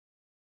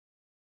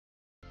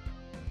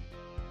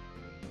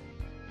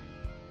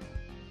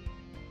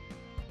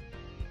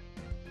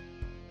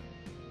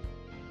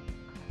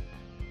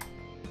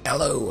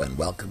Hello and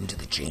welcome to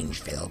the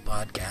Change.FAIL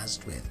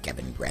podcast with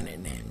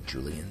Brennan and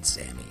Julian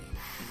Sammy.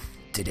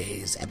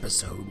 Today's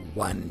episode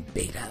 1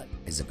 beta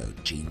is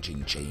about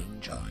changing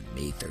change on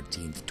May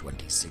 13th,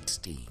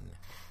 2016.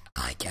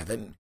 Hi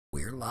Kevin,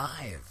 we're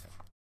live.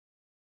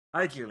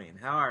 Hi Julian,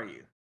 how are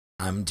you?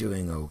 I'm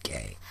doing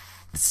okay.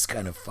 This is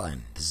kind of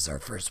fun. This is our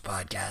first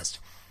podcast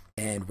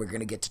and we're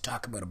going to get to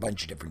talk about a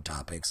bunch of different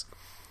topics,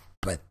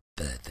 but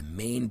the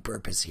main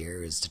purpose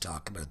here is to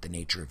talk about the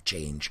nature of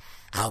change,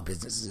 how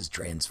businesses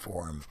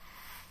transform,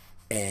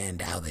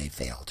 and how they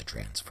fail to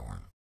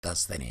transform.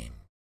 Thus the name,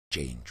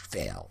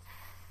 Change.FAIL.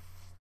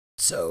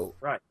 So,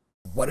 Right.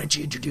 Why don't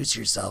you introduce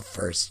yourself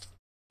first,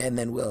 and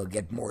then we'll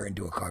get more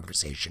into a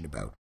conversation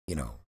about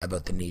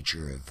the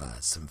nature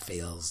of some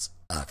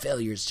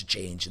failures to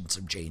change and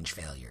some change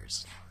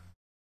failures.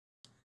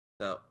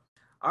 So,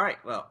 all right,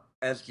 well,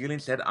 as Julian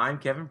said, I'm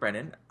Kevin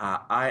Brennan.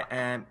 I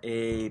am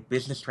a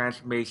business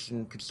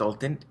transformation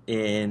consultant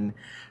in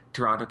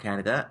Toronto,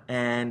 Canada.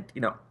 And,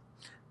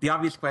 the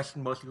obvious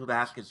question most people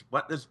ask is,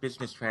 what does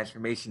business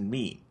transformation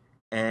mean?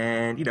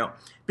 And,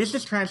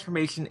 business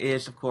transformation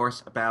is, of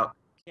course, about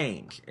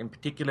change. In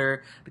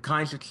particular, the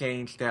kinds of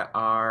change that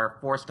are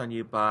forced on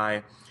you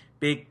by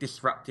big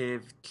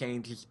disruptive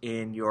changes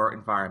in your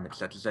environment,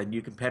 such as a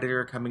new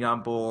competitor coming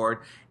on board,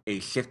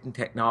 a shift in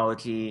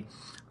technology,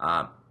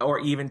 or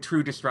even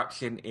true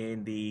disruption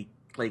in the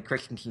Clay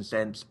Christensen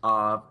sense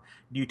of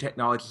new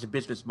technologies and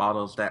business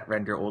models that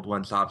render old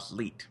ones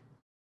obsolete.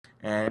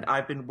 And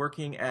I've been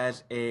working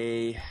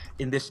in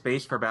this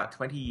space for about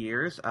 20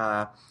 years,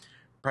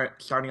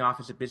 starting off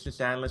as a business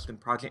analyst and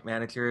project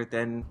manager,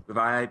 then with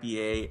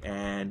IIBA,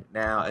 and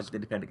now as an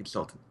independent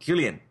consultant.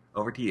 Julian,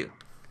 over to you.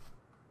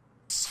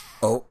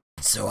 Oh,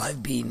 so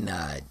I've been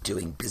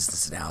doing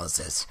business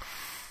analysis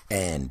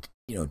and,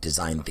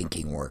 design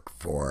thinking work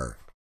for,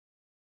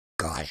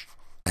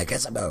 I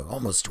guess about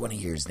almost 20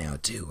 years now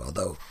too,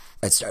 although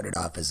I started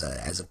off as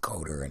a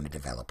coder and a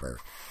developer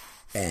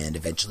and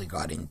eventually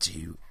got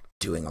into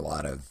doing a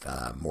lot of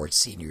more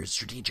senior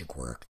strategic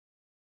work.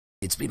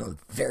 It's been a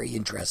very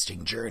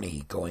interesting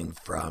journey going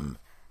from,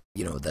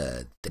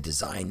 the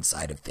design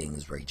side of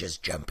things where you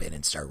just jump in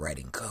and start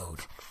writing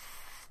code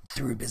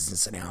through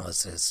business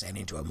analysis and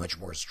into a much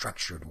more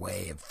structured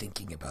way of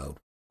thinking about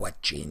what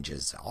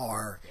changes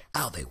are,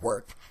 how they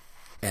work,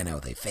 and how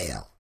they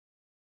fail.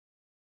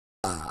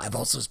 I've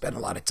also spent a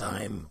lot of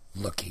time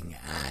looking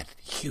at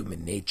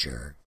human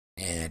nature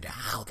and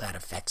how that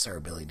affects our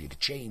ability to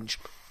change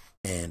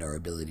and our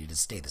ability to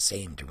stay the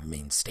same, to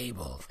remain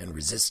stable and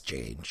resist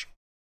change.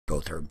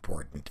 Both are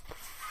important.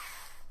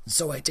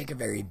 So I take a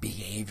very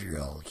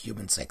behavioral,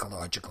 human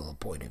psychological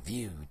point of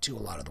view to a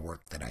lot of the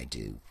work that I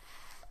do.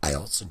 I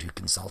also do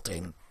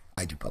consulting.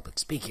 I do public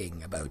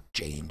speaking about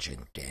change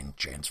and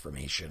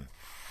transformation.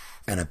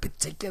 And I'm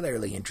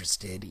particularly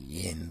interested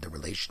in the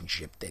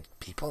relationship that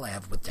people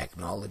have with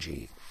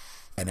technology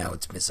and how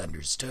it's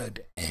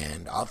misunderstood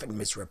and often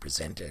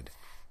misrepresented.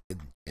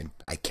 And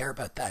I care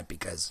about that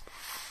because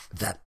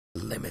that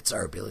limits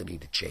our ability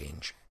to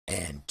change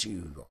and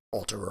to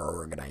alter our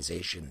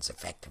organizations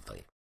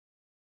effectively.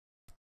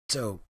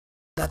 So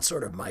that's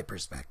sort of my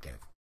perspective.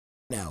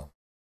 Now,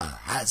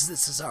 as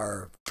this is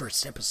our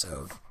first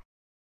episode,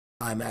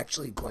 I'm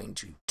actually going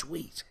to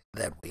tweet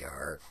that we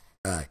are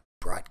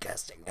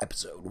broadcasting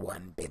episode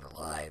 1 beta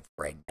live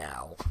right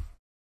now.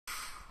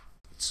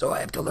 So I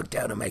have to look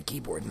down at my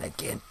keyboard and I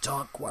can't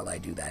talk while I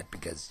do that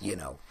because,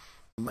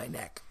 my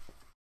neck.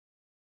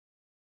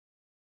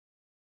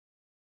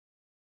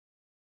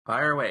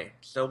 Fire away.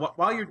 So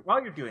while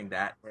you're doing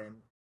that, then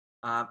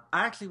I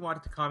actually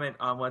wanted to comment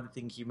on one of the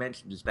things you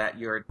mentioned, is that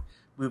you're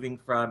moving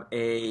from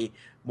a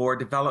more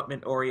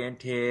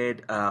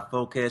development-oriented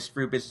focus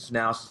through business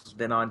analysis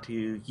then on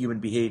to human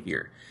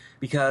behavior.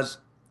 Because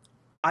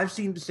I've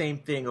seen the same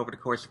thing over the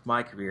course of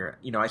my career.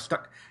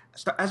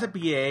 As a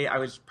BA, I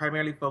was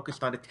primarily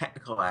focused on the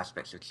technical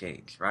aspects of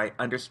change, right?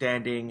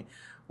 Understanding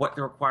what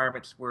the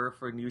requirements were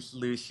for a new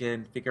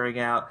solution, figuring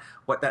out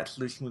what that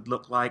solution would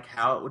look like,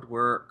 how it would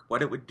work,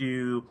 what it would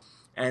do,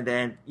 and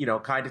then,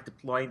 kind of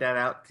deploying that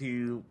out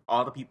to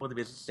all the people in the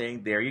business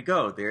saying, there you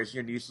go, there's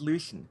your new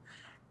solution.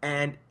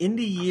 And in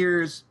the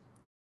years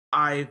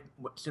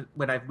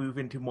when I've moved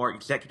into more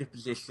executive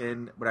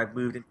position, when I've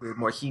moved into a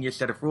more senior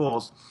set of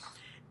roles,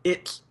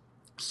 it's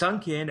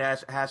sunk in,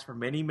 as it has for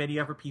many, many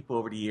other people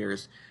over the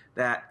years,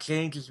 that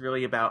change is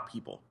really about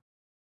people.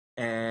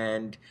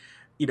 And,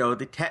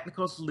 the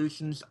technical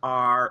solutions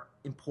are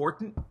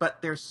important,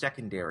 but they're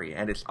secondary.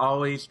 And it's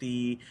always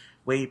the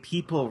way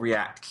people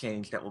react to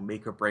change that will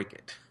make or break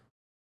it.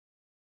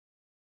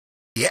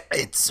 Yeah,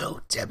 it's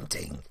so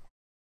tempting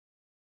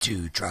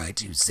to try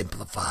to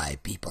simplify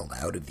people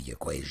out of the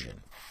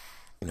equation.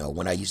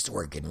 When I used to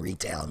work in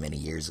retail many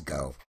years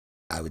ago,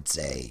 I would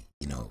say,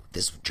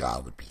 this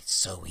job would be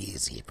so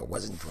easy if it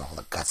wasn't for all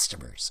the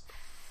customers.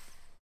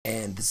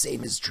 And the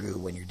same is true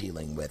when you're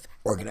dealing with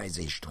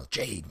organizational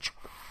change.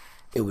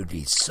 It would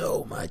be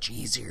so much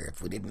easier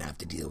if we didn't have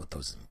to deal with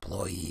those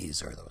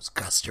employees or those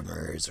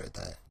customers or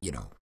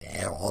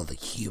all the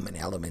human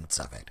elements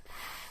of it.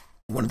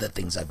 one of the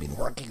things I've been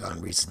working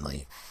on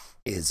recently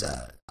is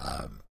a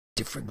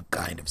different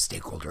kind of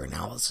stakeholder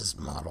analysis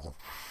model,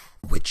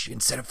 which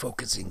instead of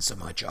focusing so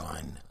much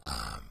on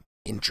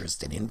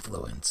interest and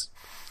influence,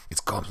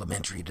 it's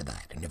complementary to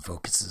that, and it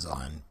focuses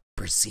on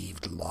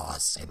perceived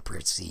loss and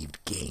perceived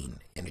gain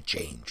in a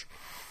change.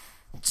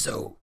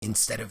 So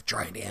instead of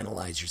trying to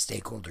analyze your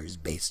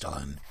stakeholders based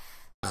on,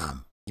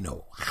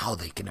 how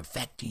they can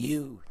affect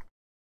you,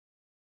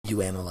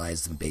 you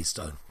analyze them based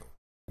on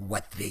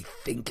what they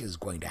think is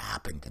going to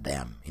happen to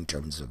them in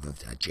terms of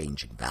a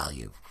change in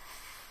value.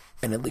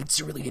 And it leads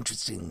to really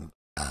interesting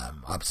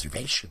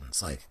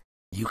observations. Like,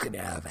 you can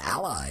have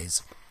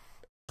allies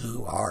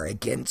who are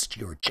against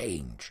your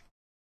change.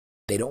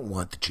 They don't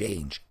want the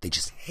change. They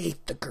just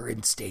hate the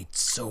current state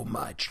so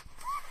much.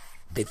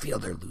 They feel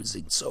they're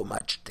losing so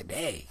much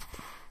today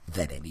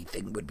that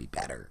anything would be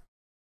better.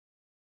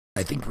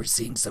 I think we're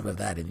seeing some of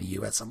that in the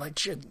U.S.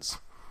 elections.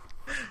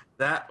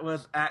 That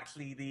was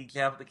actually the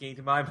example that came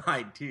to my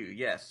mind too.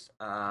 Yes,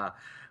 I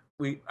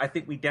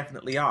think we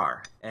definitely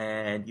are.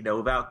 And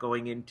without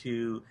going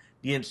into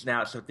the ins and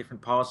outs of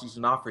different policies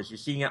and offers, you're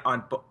seeing it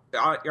on.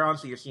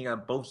 You're seeing it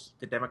on both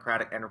the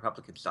Democratic and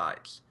Republican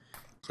sides.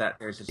 That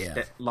there's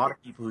a lot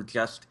of people who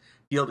just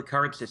feel the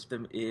current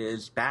system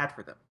is bad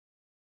for them.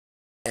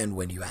 And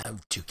when you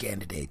have two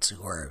candidates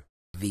who are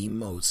the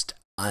most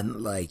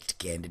unliked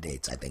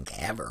candidates, I think,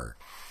 ever,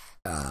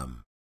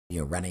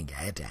 running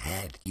head to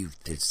head,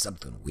 there's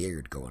something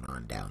weird going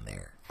on down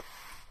there.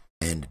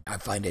 And I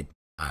find it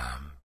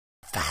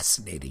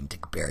fascinating to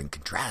compare and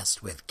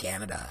contrast with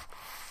Canada,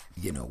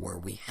 where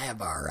we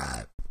have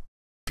our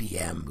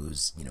PM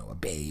who's, a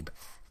babe,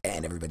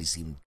 and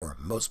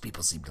most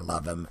people seem to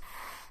love him.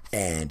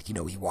 And,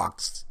 he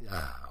walks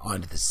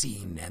onto the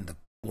scene, and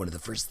one of the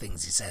first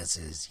things he says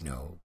is,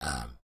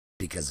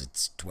 because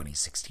it's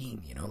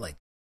 2016,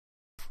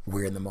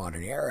 we're in the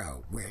modern era.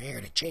 We're here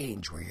to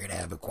change. We're here to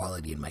have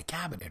equality in my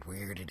cabinet.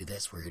 We're here to do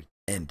this.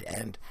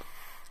 And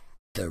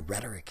the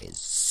rhetoric is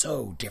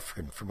so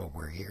different from what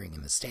we're hearing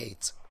in the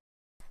States.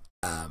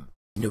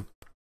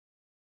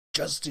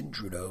 Justin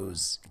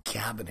Trudeau's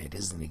cabinet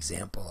is an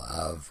example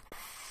of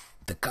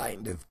the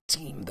kind of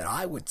team that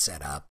I would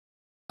set up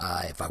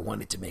if I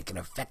wanted to make an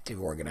effective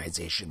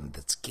organization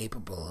that's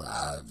capable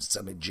of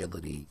some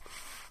agility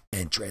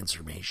and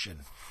transformation.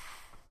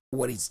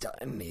 What he's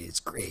done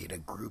is create a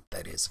group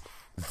that is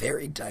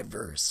very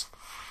diverse.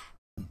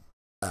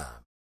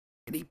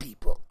 Many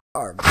people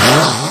are...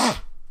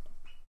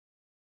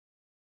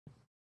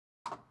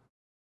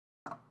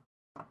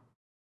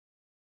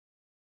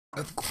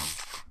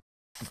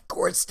 Of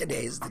course,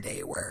 today is the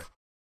day where,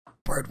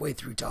 partway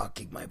through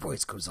talking, my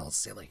voice goes all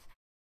silly.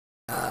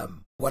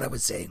 What I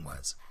was saying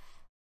was,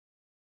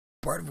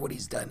 part of what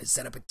he's done is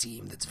set up a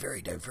team that's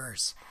very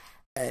diverse,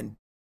 and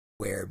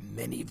where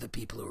many of the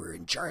people who are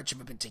in charge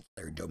of a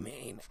particular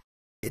domain,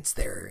 it's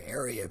their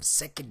area of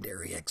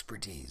secondary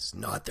expertise,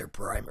 not their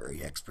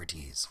primary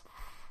expertise.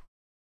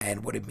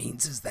 And what it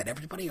means is that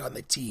everybody on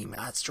the team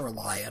has to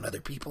rely on other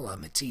people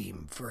on the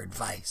team for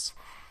advice.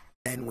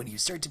 And when you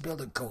start to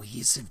build a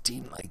cohesive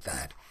team like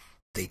that,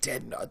 they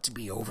tend not to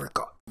be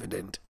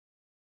overconfident.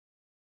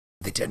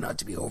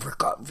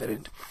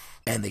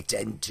 And they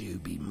tend to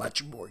be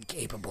much more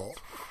capable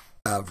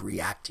of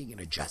reacting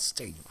and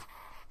adjusting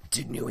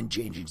to new and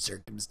changing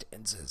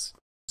circumstances.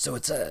 So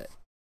it's a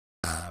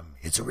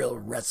real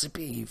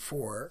recipe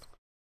for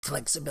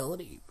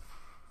flexibility.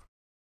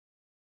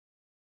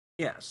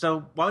 Yeah,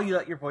 so while you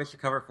let your voice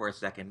recover for a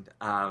second,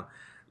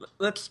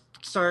 let's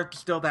sort of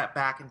distill that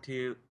back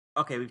into,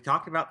 okay, we've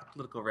talked about the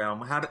political realm.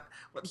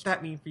 What does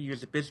that mean for you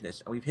as a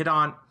business? And we've hit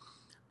on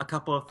a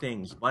couple of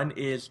things. One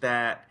is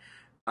that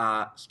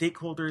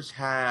stakeholders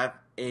have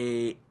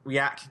a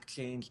reaction to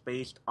change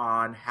based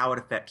on how it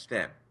affects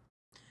them.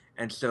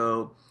 And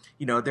so,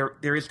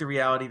 there is the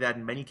reality that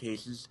in many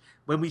cases,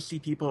 when we see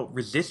people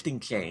resisting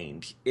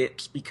change,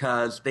 it's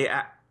because they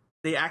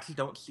actually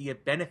don't see a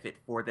benefit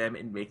for them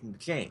in making the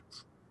change,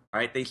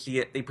 right?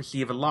 They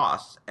perceive a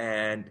loss.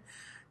 And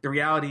the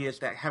reality is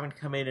that having to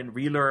come in and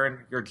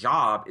relearn your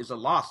job is a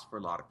loss for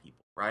a lot of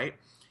people, right?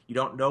 You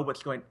don't know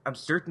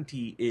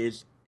uncertainty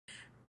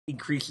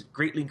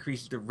greatly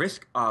increases the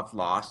risk of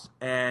loss.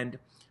 And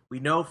we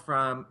know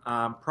from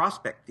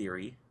prospect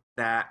theory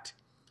that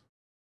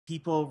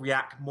people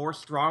react more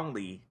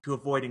strongly to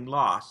avoiding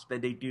loss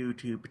than they do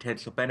to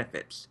potential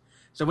benefits.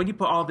 So when you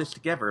put all this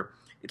together,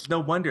 it's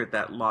no wonder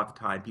that a lot of the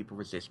time people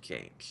resist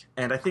change.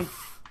 And I think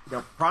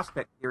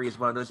prospect theory is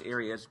one of those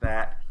areas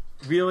that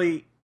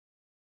really,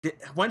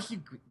 once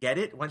you get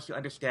it, once you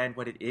understand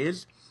what it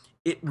is,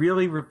 it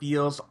really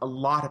reveals a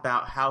lot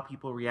about how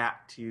people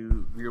react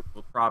to real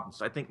world problems.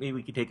 So I think maybe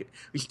we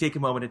should take a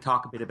moment and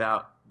talk a bit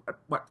about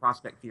what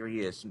prospect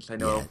theory is, since I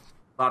know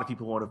a lot of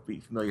people won't be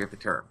familiar with the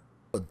term.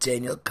 Well,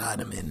 Daniel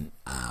Kahneman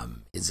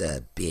is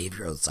a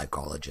behavioral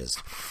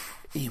psychologist.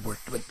 He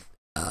worked with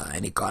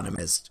an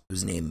economist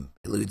whose name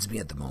eludes me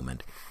at the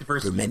moment for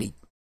many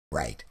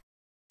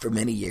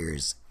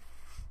years,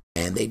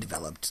 and they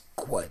developed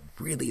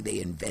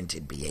they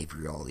invented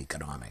behavioral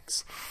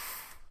economics.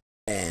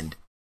 And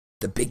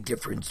the big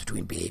difference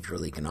between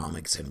behavioral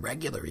economics and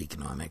regular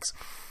economics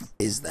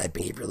is that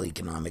behavioral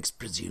economics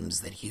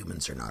presumes that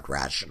humans are not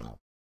rational,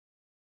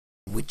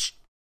 which,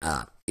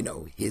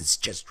 is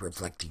just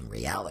reflecting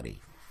reality.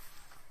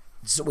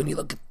 So when you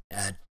look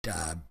at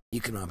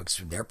economics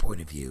from their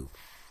point of view,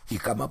 you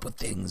come up with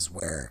things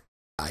where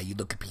you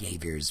look at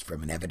behaviors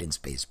from an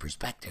evidence-based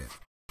perspective.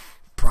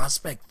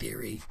 Prospect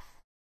theory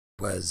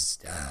was,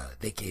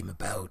 they came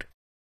about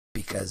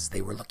because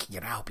they were looking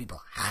at how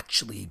people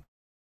actually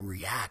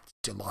react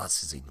to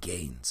losses and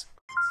gains.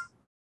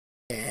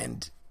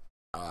 And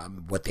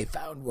what they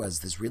found was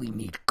this really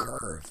neat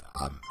curve.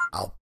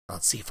 I'll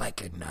see if I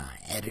can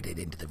edit it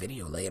into the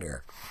video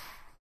later.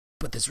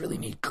 But this really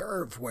neat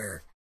curve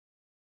where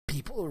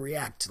people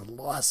react to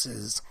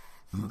losses,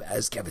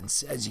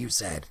 as you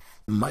said,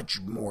 much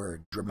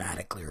more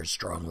dramatically or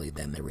strongly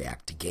than they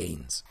react to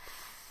gains.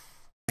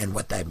 And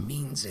what that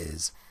means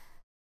is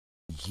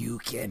you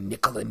can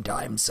nickel and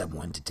dime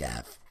someone to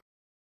death,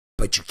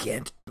 but you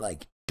can't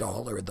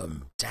dollar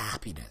them to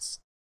happiness.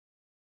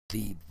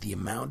 The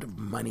amount of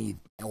money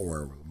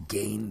or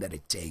gain that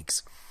it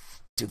takes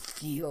to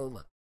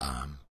feel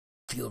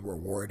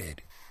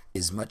rewarded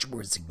is much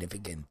more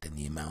significant than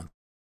the amount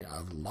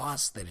of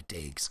loss that it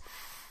takes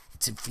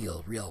to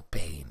feel real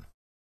pain.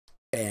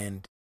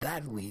 And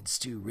that leads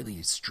to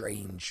really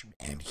strange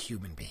and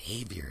human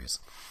behaviors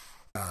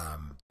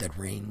that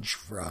range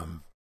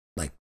from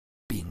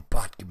being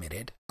pot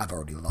committed. I've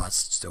already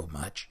lost so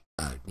much.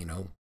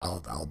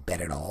 I'll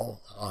bet it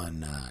all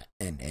on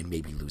and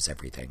maybe lose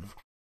everything.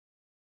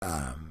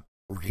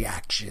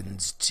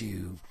 Reactions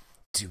to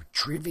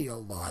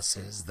trivial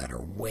losses that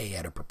are way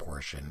out of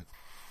proportion.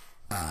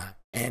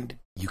 And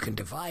you can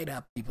divide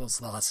up people's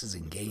losses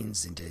and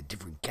gains into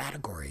different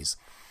categories.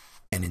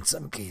 And in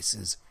some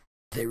cases,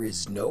 there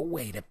is no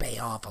way to pay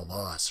off a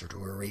loss or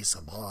to erase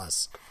a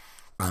loss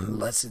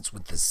unless it's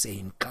with the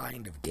same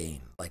kind of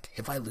gain. Like,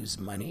 if I lose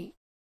money,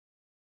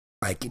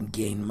 I can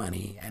gain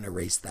money and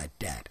erase that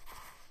debt.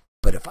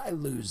 But if I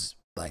lose,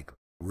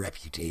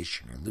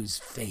 reputation or lose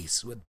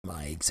face with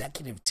my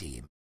executive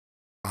team,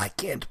 I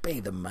can't pay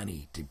the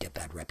money to get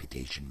that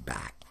reputation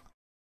back.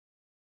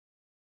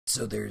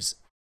 So there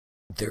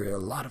are a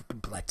lot of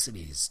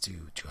complexities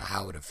to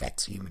how it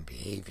affects human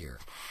behavior.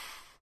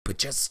 But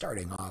just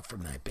starting off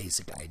from that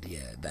basic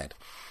idea that,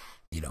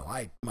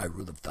 my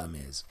rule of thumb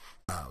is,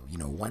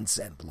 1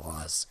 cent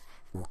loss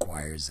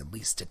requires at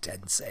least a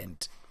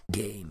 10-cent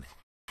gain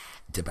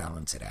to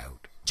balance it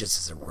out, just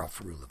as a rough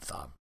rule of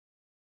thumb.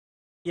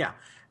 Yeah,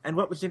 and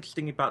what was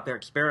interesting about their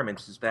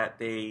experiments is that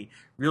they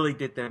really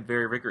did them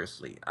very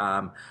rigorously.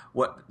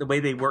 The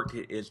way they worked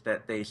it is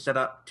that they set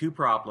up 2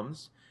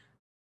 problems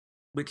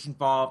which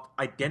involved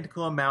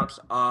identical amounts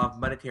of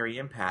monetary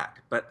impact,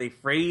 but they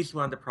phrased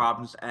one of the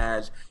problems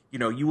as,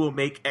 you will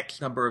make X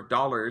number of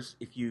dollars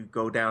if you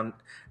go down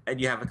and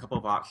you have a couple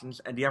of options,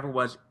 and the other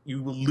was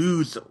you will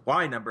lose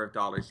Y number of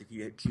dollars if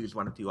you choose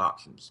one of 2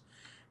 options.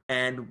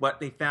 And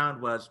what they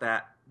found was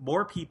that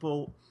more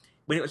people,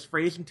 when it was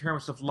phrased in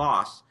terms of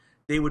loss,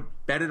 they would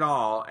bet it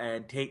all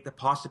and take the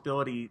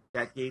possibility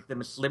that gave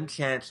them a slim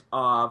chance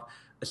of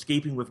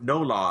escaping with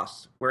no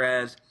loss.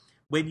 Whereas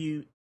when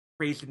you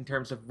phrased it in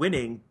terms of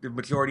winning, the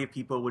majority of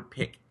people would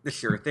pick the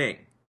sure thing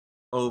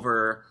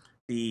over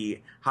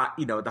the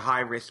high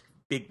risk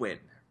big win.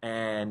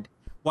 And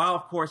while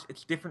of course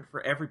it's different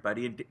for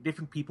everybody and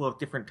different people have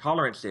different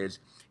tolerances,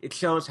 it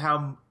shows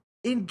how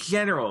in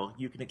general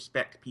you can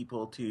expect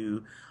people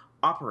to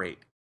operate.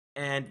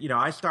 And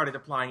I started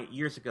applying it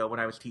years ago when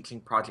I was teaching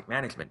project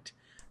management,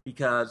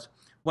 because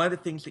one of the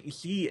things that you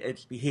see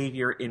is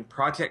behavior in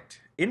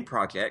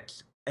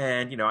projects,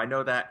 and I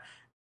know that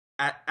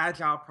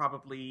Agile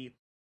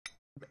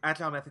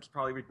methods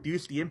probably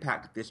reduce the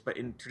impact of this, but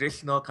in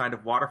traditional kind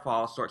of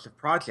waterfall sorts of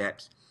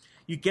projects,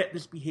 you get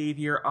this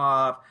behavior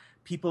of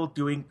people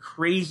doing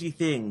crazy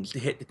things to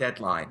hit the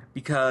deadline,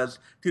 because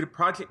to the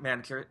project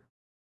manager,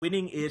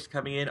 winning is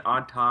coming in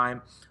on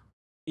time,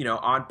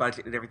 on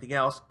budget and everything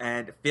else,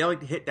 and failing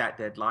to hit that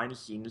deadline is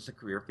seen as a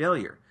career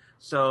failure.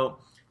 So,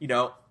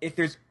 if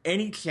there's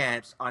any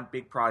chance on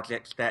big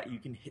projects that you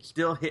can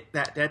still hit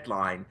that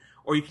deadline,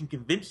 or you can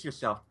convince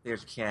yourself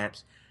there's a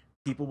chance,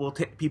 people will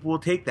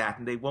take that,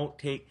 and they won't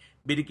take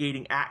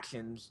mitigating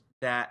actions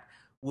that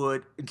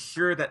would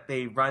ensure that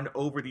they run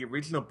over the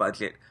original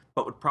budget,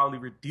 but would probably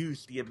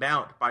reduce the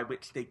amount by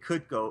which things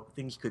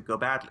could go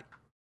badly.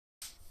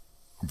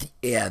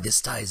 Yeah,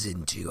 this ties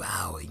into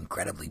how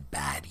incredibly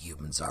bad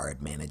humans are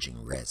at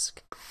managing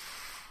risk.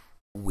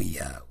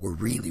 We're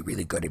really,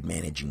 really good at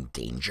managing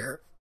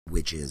danger,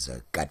 which is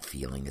a gut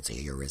feeling, it's a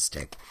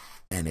heuristic,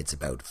 and it's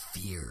about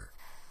fear.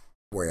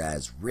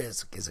 Whereas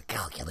risk is a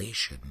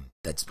calculation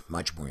that's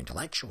much more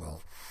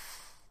intellectual,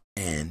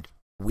 and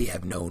we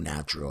have no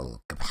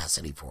natural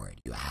capacity for it.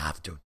 You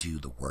have to do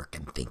the work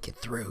and think it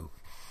through.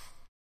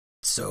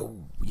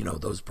 So,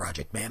 those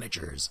project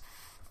managers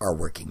are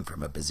working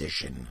from a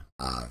position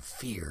of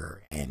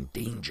fear and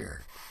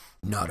danger,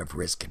 not of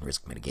risk and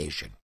risk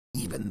mitigation.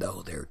 Even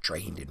though they're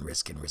trained in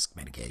risk and risk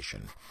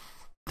mitigation,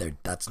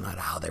 that's not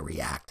how they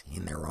react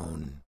in their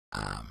own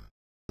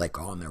like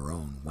on their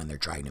own when they're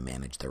trying to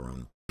manage their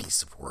own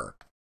piece of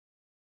work.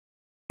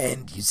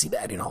 And you see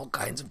that in all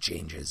kinds of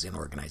changes in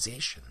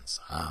organizations.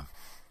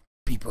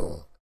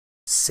 People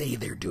say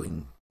they're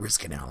doing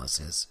risk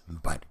analysis,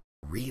 but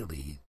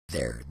really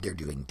they're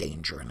doing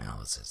danger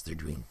analysis. They're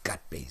doing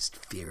gut-based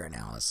fear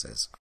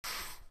analysis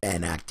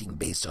and acting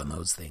based on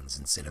those things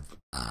instead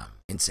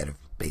of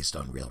based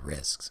on real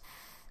risks.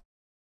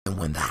 And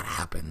when that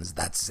happens,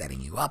 that's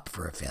setting you up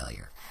for a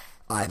failure.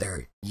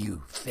 Either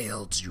you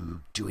fail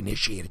to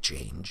initiate a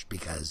change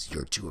because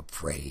you're too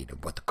afraid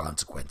of what the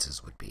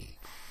consequences would be,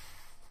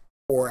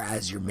 or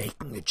as you're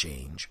making a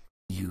change,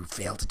 you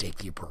fail to take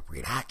the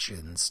appropriate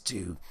actions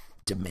to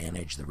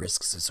manage the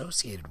risks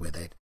associated with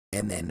it,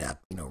 and end up,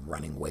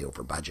 running way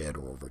over budget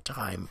or over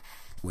time,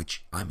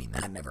 which,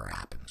 that never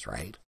happens,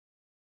 right?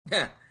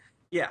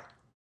 Yeah.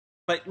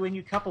 But when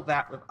you couple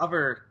that with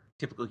other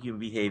typical human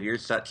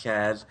behaviors, such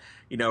as,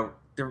 the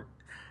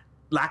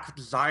lack of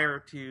desire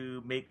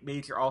to make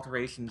major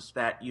alterations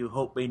that you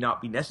hope may not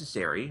be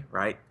necessary,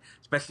 right?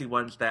 Especially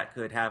ones that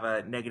could have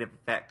a negative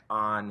effect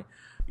on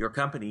your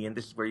company. And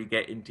this is where you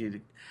get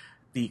into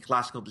the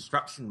classical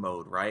disruption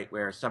mode, right?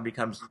 Where somebody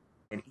comes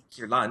and eats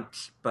your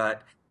lunch,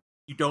 but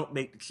you don't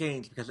make the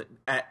change because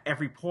at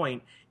every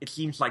point it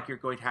seems like you're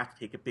going to have to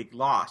take a big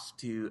loss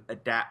to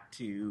adapt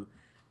to,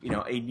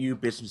 a new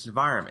business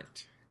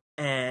environment.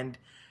 And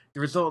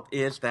the result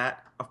is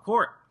that, of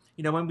course,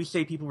 when we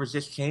say people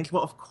resist change,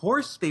 well, of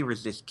course they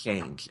resist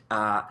change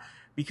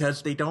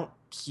because they don't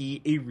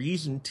see a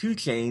reason to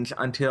change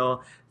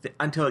until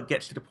it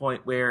gets to the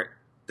point where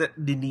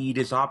the need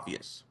is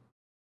obvious.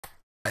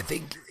 I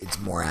think it's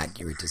more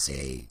accurate to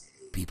say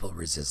people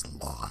resist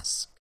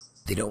loss.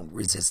 They don't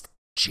resist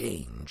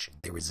change,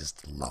 they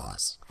resist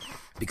loss.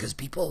 Because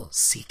people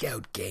seek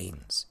out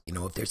gains.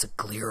 If there's a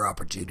clear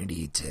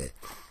opportunity to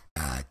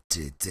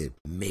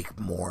make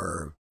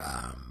more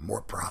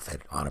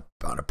profit on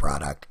a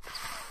product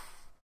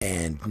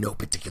and no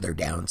particular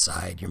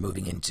downside, you're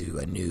moving into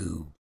a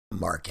new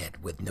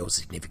market with no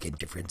significant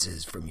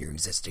differences from your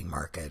existing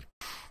market.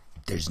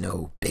 There's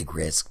no big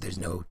risk, there's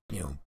no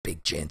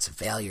big chance of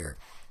failure.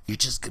 You're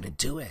just going to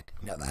do it.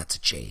 That's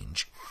a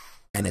change.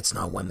 And it's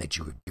not one that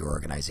your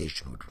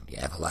organization would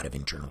have a lot of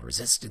internal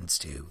resistance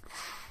to,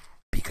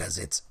 because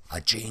it's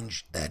a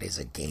change that is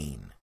a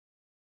gain.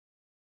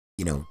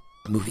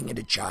 Moving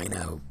into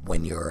China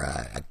when you're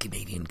a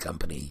Canadian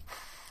company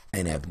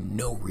and have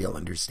no real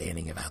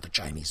understanding of how the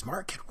Chinese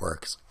market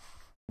works,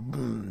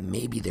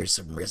 maybe there's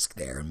some risk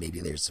there, maybe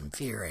there's some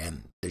fear,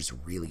 and there's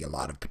really a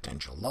lot of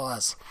potential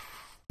loss.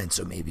 And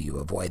so maybe you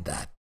avoid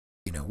that.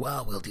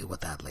 We'll deal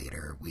with that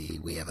later.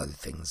 We have other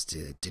things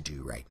to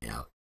do right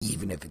now,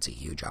 even if it's a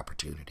huge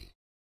opportunity.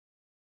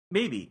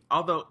 Maybe.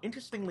 Although,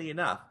 interestingly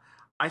enough,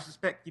 I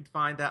suspect you'd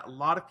find that a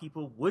lot of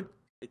people would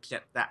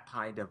accept that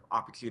kind of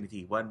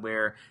opportunity, one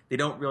where they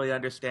don't really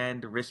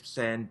understand the risks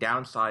and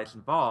downsides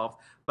involved,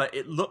 but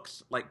it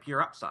looks like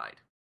pure upside.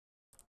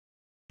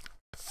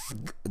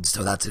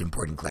 So that's an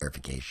important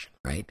clarification,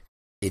 right?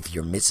 If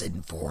you're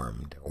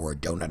misinformed or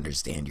don't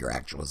understand your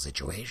actual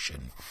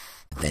situation,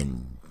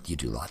 then you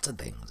do lots of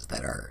things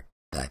that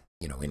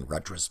in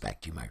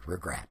retrospect you might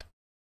regret.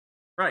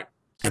 Right.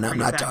 And I'm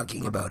not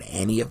talking about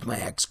any of my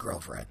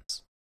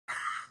ex-girlfriends.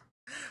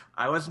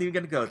 I wasn't even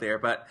going to go there,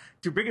 but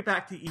to bring it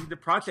back to even the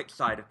project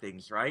side of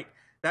things, right?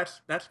 That's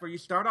where you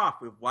start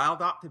off with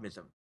wild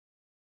optimism.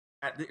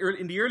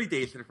 In the early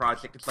days of the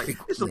project, it's like,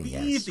 this will be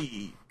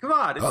easy. Come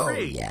on, it's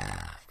great. Oh,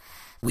 yeah.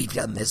 We've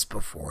done this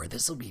before.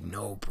 This will be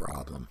no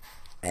problem.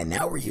 And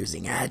now we're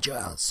using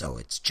Agile, so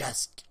it's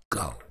just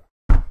go.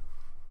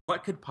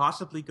 What could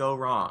possibly go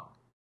wrong?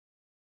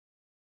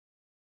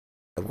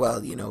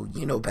 Well, you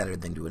know better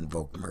than to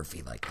invoke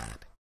Murphy like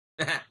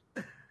that.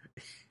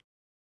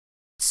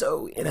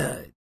 So,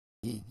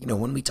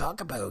 when we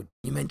talk about,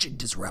 you mentioned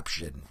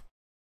disruption,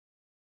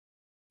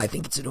 I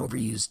think it's an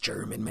overused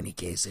term in many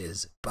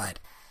cases, but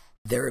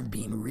there have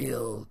been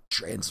real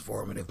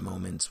transformative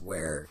moments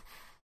where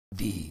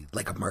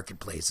a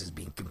marketplace is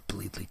being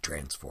completely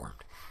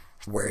transformed,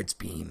 where it's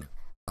being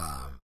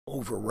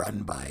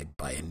overrun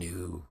by a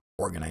new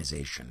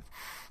organization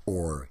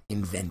or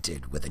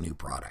invented with a new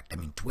product.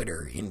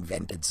 Twitter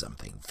invented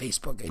something.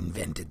 Facebook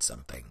invented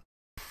something.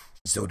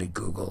 So did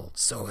Google.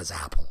 So has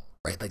Apple,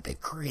 right?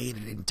 They've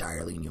created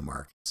entirely new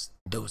markets.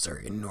 Those are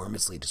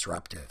enormously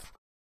disruptive.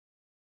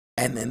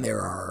 And then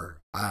there are,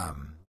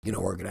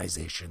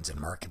 organizations and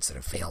markets that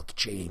have failed to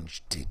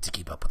change to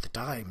keep up with the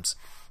times,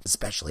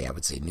 especially, I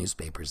would say,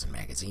 newspapers and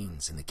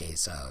magazines in the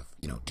case of,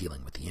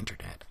 dealing with the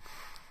internet.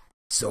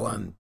 So,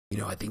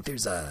 I think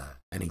there's an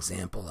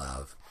example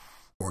of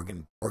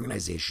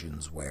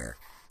organizations where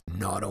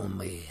not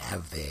only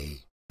have they,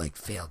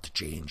 failed to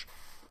change,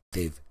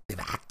 they've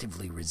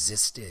actively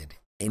resisted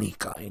any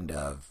kind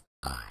of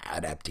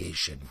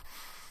adaptation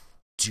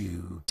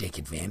to take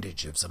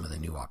advantage of some of the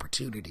new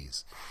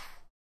opportunities.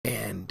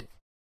 And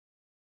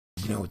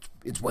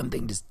it's one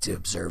thing to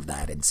observe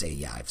that and say,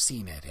 yeah, I've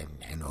seen it,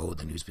 and oh,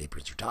 the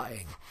newspapers are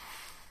dying.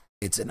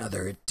 It's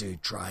another to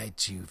try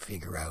to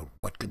figure out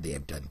what could they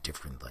have done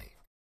differently.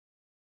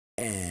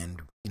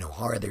 And,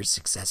 are there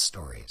success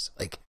stories?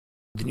 Like,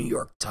 the New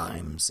York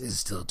Times is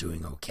still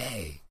doing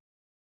okay.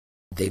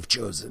 They've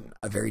chosen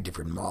a very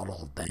different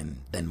model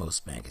than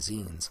most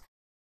magazines.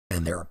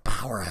 And they're a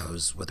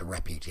powerhouse with a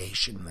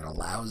reputation that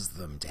allows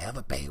them to have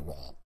a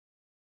paywall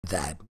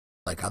that,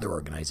 like, other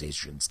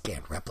organizations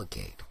can't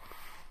replicate.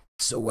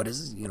 So what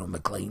does,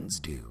 Maclean's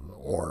do?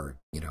 Or,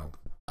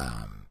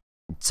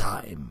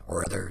 Time,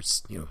 or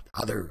others,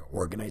 other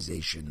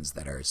organizations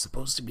that are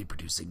supposed to be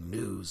producing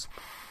news,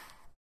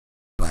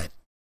 but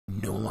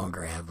no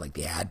longer have, like,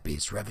 the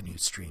ad-based revenue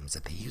streams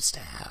that they used to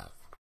have.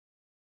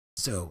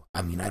 So,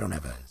 I don't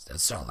have a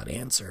solid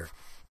answer.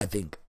 I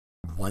think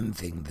one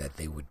thing that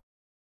they would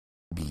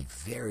be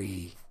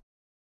very,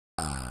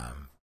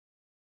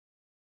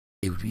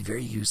 it would be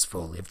very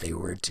useful if they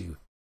were to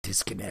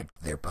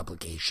disconnect their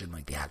publication,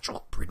 like the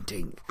actual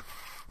printing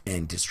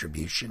and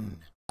distribution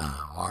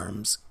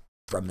arms,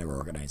 from their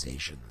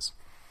organizations.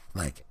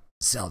 Like,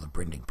 sell the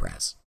printing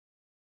press.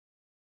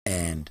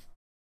 And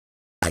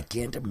I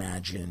can't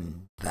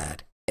imagine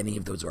that any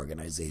of those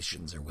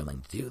organizations are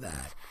willing to do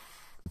that,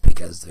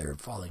 because they're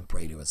falling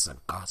prey to a sunk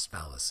cost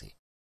fallacy.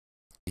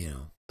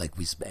 Like,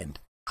 we spend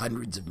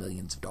hundreds of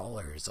millions of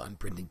dollars on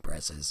printing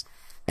presses,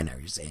 and are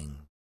you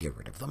saying get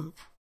rid of them?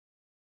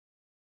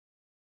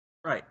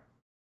 Right.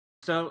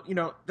 So,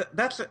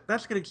 that's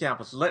a good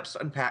example. So let's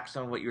unpack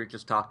some of what you were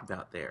just talking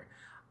about there.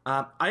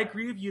 I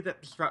agree with you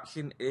that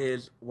disruption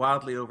is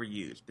wildly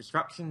overused.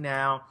 Disruption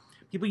now,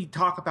 people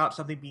talk about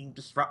something being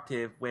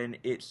disruptive when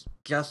it's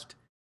just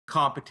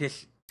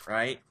competition,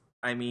 right?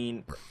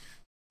 The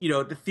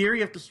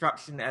theory of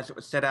disruption as it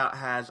was set out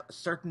has a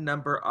certain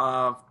number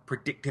of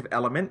predictive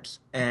elements,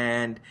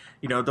 and,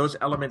 those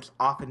elements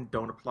often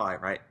don't apply,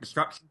 right?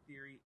 Disruption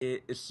theory,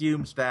 it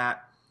assumes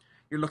that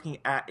you're looking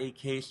at a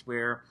case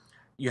where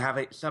you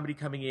have somebody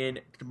coming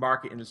in to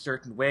market in a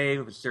certain way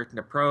with a certain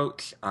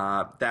approach,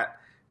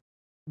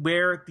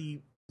 where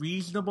the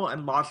reasonable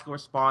and logical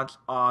response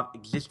of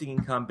existing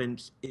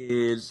incumbents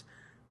is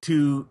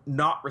to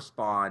not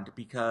respond,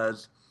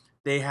 because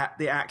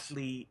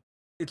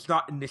it's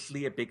not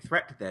initially a big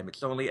threat to them.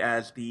 It's only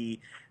as the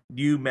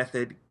new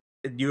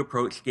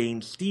approach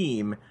gains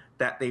steam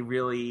that they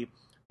really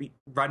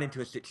run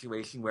into a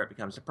situation where it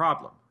becomes a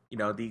problem.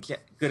 The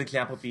good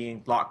example being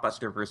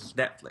Blockbuster versus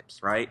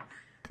Netflix, right?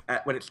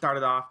 When it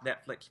started off,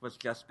 Netflix was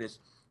just this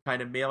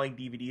kind of mailing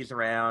DVDs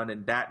around,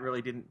 and that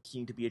really didn't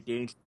seem to be a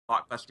danger to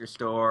Blockbuster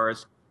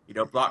stores.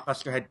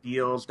 Blockbuster had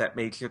deals that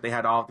made sure they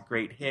had all the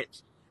great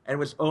hits. And it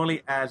was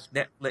only as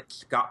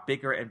Netflix got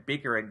bigger and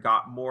bigger and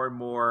got more and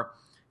more,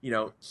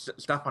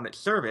 stuff on its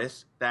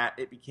service, that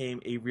it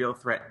became a real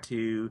threat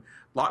to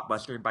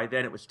Blockbuster. And by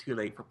then it was too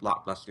late for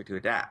Blockbuster to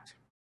adapt.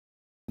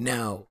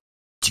 Now,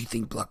 do you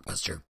think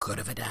Blockbuster could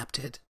have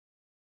adapted?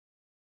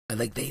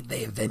 Like, they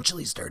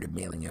eventually started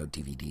mailing out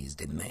DVDs,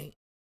 didn't they?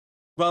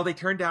 Well, they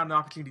turned down an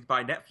opportunity to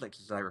buy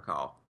Netflix, as I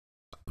recall.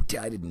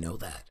 I didn't know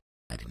that.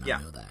 I did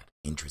not know that.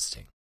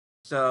 Interesting.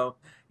 So,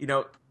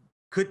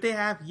 could they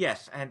have?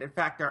 Yes. And in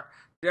fact,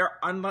 there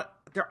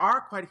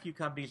are quite a few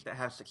companies that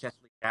have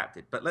successfully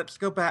adapted. But let's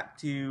go back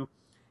to,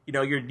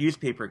 your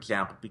newspaper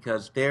example,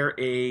 because they're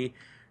a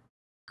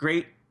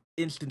great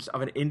instance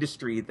of an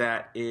industry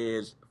that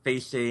is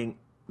facing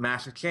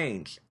massive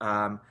change.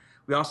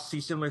 We also see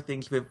similar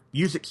things with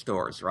music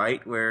stores,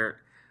 right?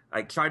 Where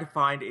I try to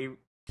find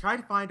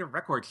a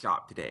record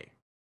shop today.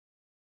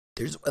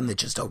 There's one that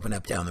just opened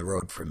up down the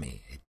road from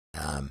me.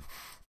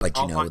 But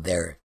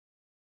they're,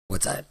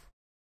 what's that?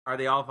 Are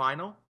they all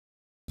vinyl?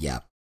 Yeah.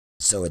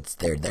 So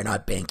they're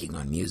not banking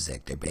on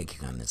music; they're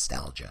banking on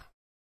nostalgia.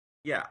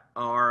 Yeah,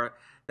 or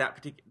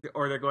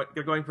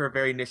they're going for a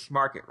very niche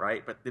market,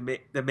 right? But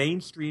the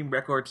mainstream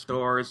record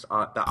stores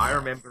that I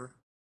remember,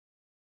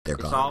 they're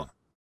gone.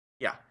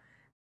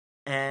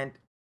 And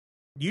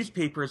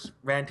newspapers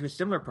ran into a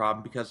similar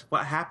problem, because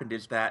what happened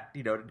is that,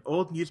 the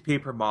old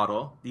newspaper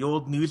model, the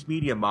old news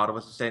media model,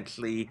 was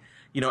essentially,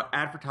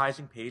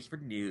 advertising pays for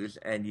the news,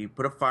 and you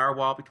put a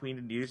firewall between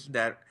the news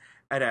and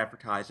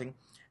advertising,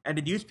 and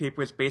the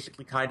newspaper is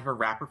basically kind of a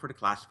wrapper for the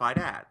classified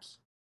ads.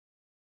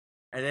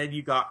 And then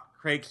you got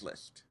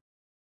Craigslist.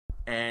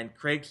 And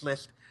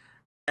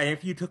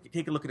if you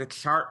take a look at a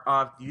chart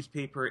of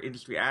newspaper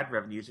industry ad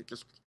revenues, it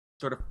just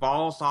sort of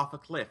falls off a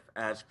cliff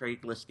as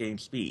Craigslist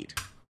gains speed.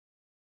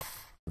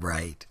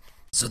 Right.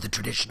 So the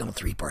traditional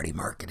three-party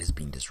market has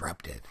been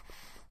disrupted,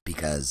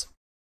 because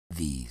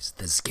the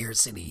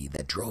scarcity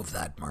that drove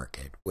that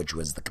market, which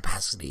was the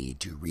capacity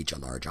to reach a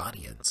large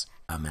audience,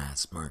 a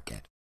mass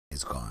market,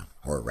 is gone.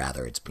 Or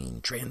rather, it's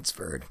being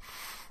transferred.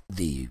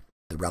 The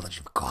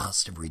relative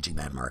cost of reaching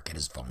that market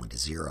has fallen to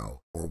zero,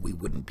 or we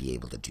wouldn't be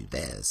able to do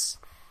this,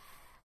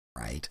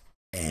 right?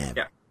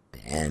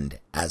 And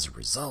as a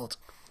result,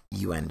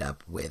 you end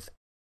up with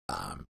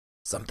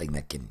something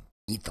that can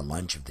eat the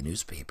lunch of the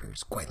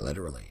newspapers, quite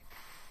literally.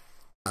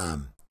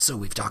 So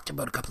we've talked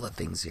about a couple of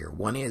things here.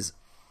 One is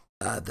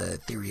the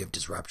theory of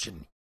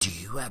disruption. Do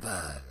you have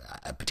a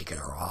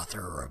particular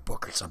author or a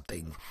book or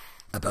something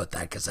about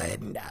that? Because I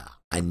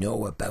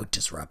know about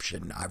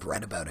disruption. I've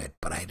read about it,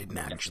 but I didn't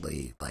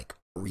actually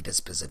read a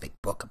specific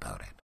book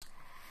about it?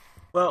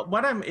 Well,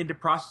 what I'm in the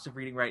process of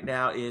reading right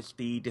now is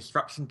The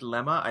Disruption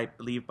Dilemma, I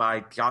believe by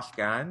Josh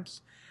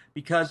Gans,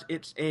 because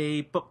it's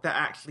a book that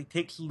actually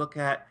takes a look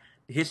at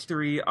the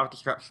history of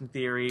disruption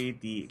theory,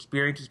 the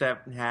experiences that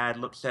have been had,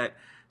 looks at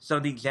some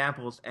of the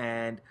examples,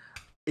 and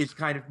is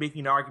kind of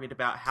making an argument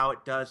about how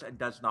it does and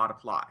does not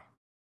apply.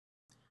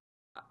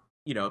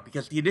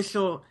 Because the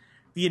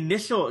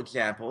initial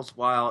examples,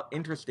 while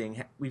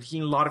interesting, we've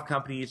seen a lot of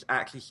companies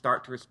actually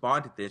start to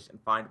respond to this and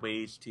find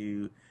ways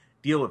to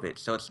deal with it.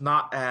 So it's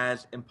not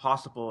as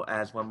impossible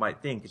as one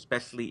might think,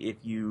 especially if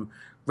you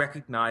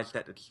recognize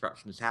that the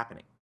disruption is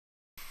happening.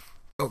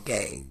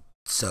 Okay,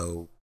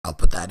 so I'll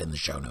put that in the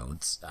show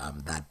notes,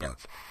 that book.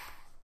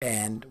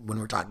 And when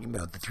we're talking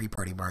about the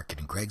three-party market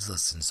and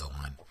Craigslist and so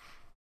on,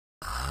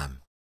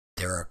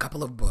 there are a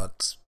couple of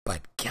books,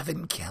 but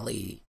Kevin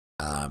Kelly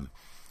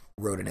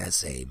wrote an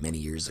essay many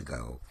years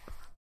ago.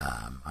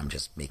 I'm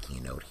just making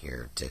a note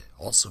here to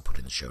also put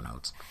in the show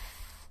notes.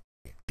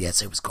 The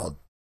essay was called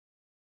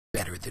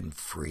Better Than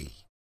Free,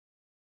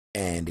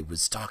 and it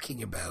was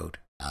talking about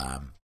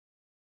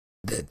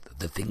the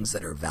things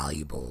that are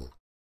valuable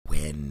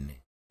when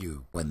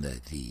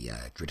the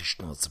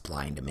traditional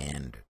supply and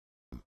demand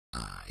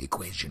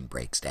equation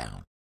breaks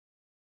down.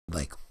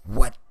 Like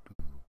what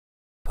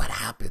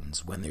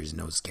happens when there's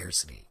no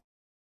scarcity?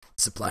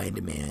 Supply and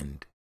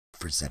demand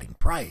for setting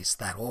price,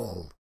 that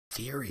whole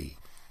theory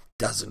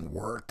doesn't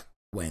work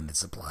when the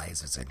supply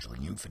is essentially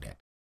infinite,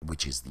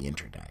 which is the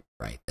internet,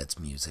 right? That's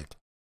music,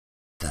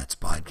 that's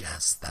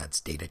podcasts, that's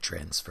data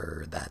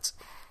transfer, that's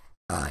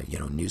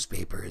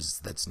newspapers,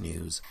 that's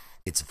news.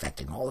 It's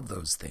affecting all of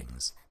those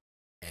things.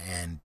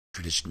 And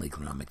traditional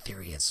economic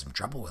theory has some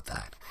trouble with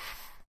that.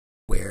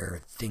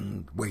 Where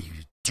you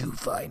do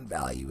find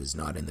value is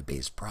not in the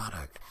base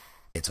product,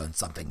 it's on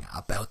something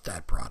about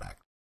that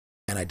product.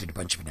 And I did a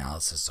bunch of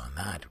analysis on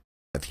that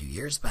a few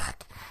years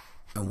back.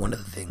 And one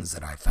of the things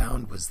that I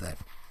found was that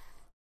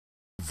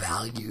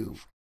value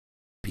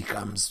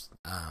becomes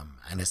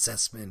an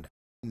assessment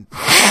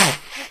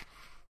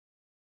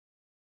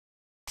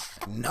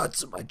not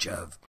so much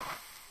of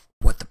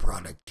what the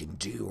product can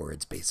do or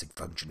its basic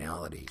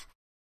functionality,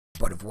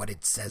 but of what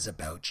it says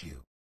about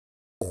you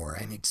or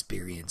an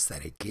experience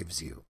that it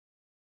gives you.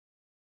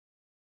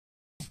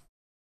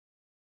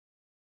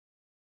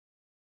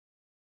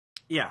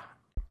 Yeah,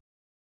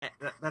 I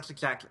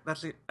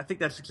think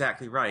that's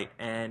exactly right.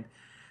 And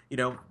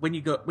when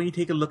you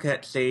take a look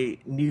at, say,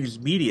 news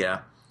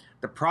media,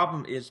 the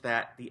problem is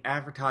that the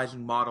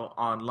advertising model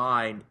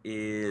online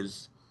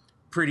is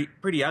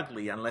pretty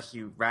ugly unless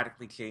you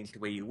radically change the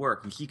way you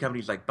work. You see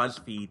companies like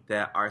BuzzFeed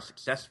that are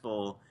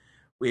successful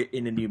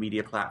in a new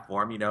media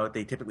platform.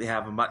 They typically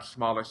have a much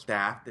smaller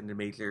staff than the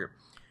major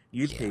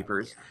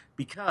newspapers,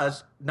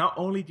 because not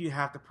only do you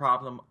have the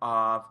problem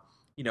of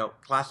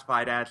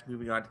classified ads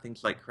moving on to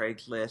things like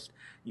Craigslist,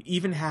 you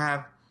even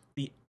have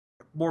the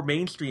more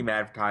mainstream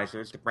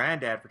advertisers, the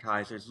brand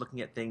advertisers,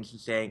 looking at things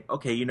and saying,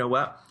 okay, you know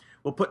what?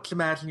 We'll put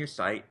some ads on your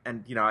site.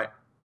 And,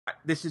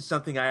 this is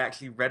something I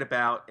actually read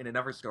about in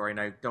another story, and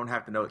I don't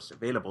have the notes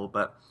available,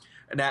 but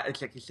an ad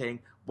executive saying,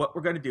 what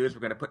we're going to do is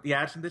we're going to put the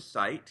ads on this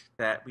site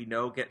that we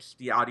know gets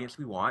the audience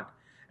we want,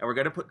 and we're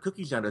going to put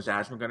cookies on those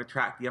ads, and we're going to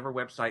track the other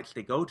websites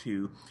they go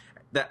to,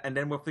 and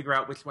then we'll figure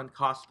out which one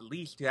costs the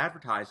least to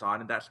advertise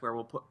on, and that's where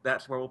we'll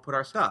put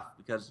our stuff,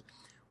 because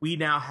we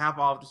now have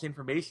all of this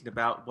information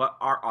about what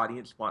our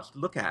audience wants to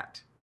look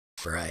at.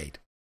 Right.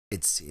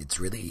 It's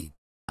really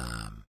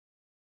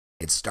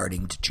it's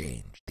starting to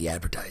change. The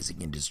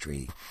advertising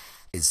industry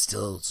is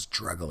still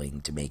struggling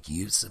to make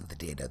use of the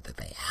data that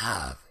they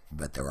have,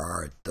 but there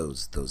are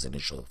those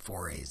initial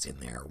forays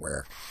in there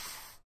where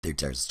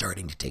they're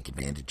starting to take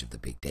advantage of the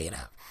big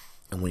data.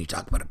 And when you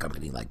talk about a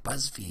company like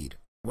BuzzFeed,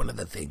 one of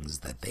the things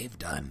that they've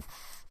done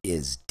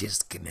is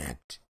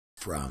disconnect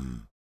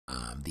from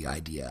the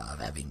idea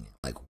of having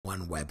like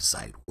one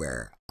website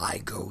where I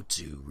go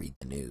to read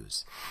the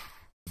news.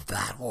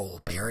 That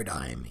whole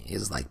paradigm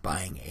is like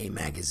buying a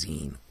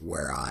magazine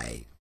where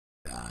I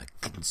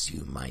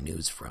consume my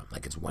news from,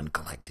 like it's one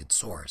collected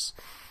source.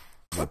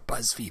 What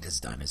BuzzFeed has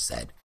done is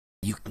said,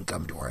 you can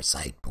come to our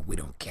site, but we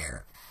don't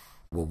care.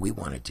 What we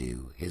want to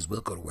do is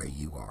we'll go to where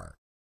you are.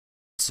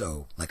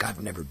 So, like,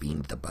 I've never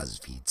been to the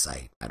BuzzFeed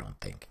site, I don't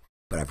think,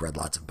 but I've read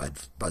lots of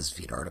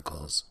BuzzFeed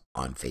articles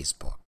on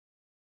Facebook,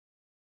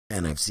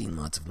 and I've seen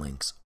lots of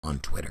links on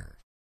Twitter.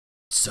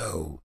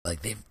 So,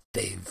 like,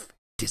 they've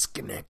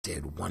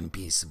disconnected one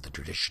piece of the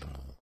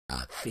traditional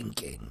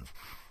thinking.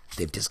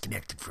 They've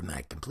disconnected from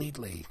that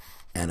completely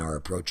and are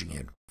approaching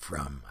it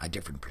from a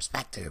different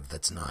perspective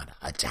that's not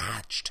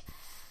attached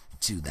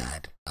to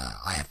that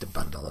I have to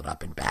bundle it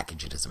up and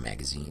package it as a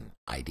magazine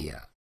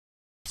idea.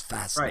 It's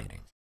fascinating.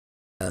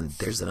 Right. And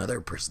there's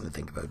another person to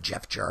think about,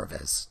 Jeff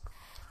Jarvis,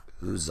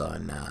 who's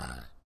on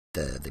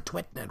the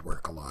Twit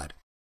network a lot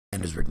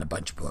and has written a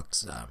bunch of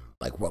books,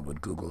 like What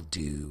Would Google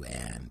Do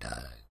and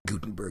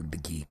Gutenberg the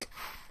Geek.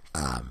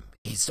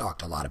 He's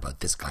talked a lot about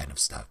this kind of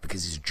stuff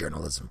because he's a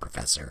journalism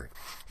professor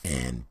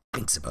and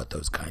thinks about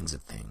those kinds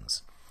of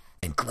things.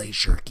 And Clay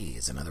Shirky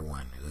is another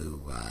one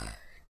who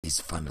is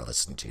fun to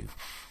listen to,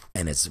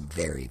 and has some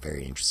very,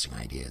 very interesting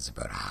ideas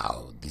about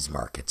how these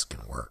markets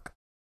can work.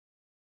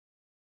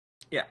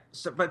 Yeah.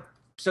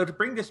 So to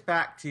bring this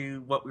back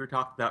to what we were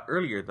talking about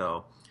earlier,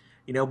 though,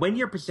 when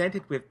you're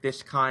presented with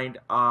this kind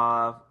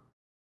of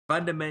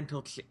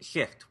fundamental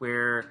shift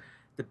where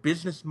the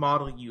business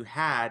model you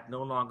had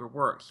no longer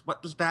works,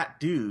 what does that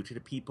do to the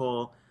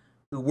people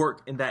who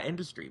work in that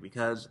industry?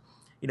 Because,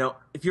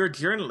 if you're a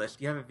journalist,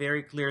 you have a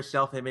very clear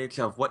self-image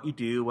of what you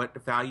do, what the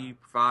value you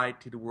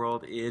provide to the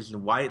world is,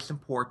 and why it's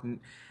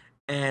important.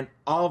 And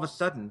all of a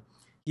sudden,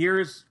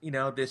 here's,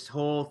 this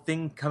whole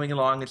thing coming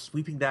along and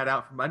sweeping that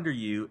out from under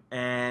you.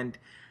 And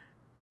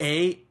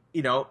do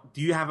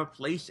you have a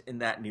place in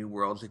that new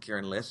world as a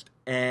journalist?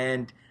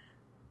 And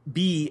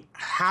B,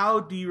 how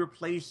do you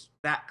replace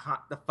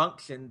the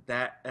function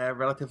that a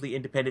relatively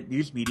independent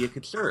news media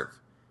could serve?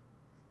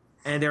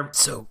 And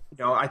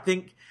I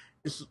think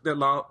there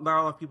are a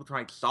lot of people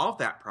trying to solve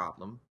that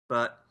problem,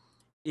 but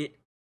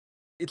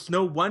it's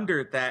no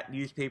wonder that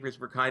newspapers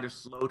were kind of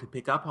slow to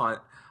pick up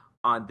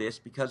on this,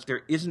 because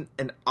there isn't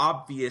an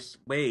obvious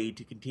way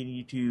to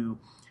continue to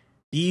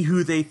be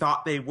who they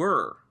thought they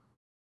were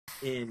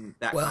in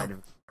that kind of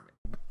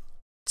environment.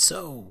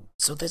 So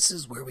this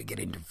is where we get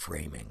into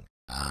framing.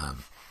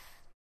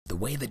 The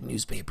way that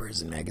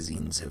newspapers and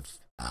magazines have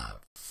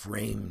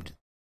framed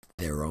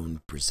their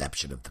own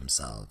perception of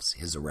themselves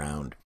is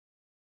around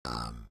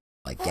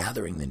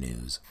gathering the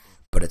news,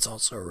 but it's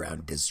also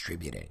around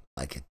distributing.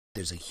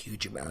 There's a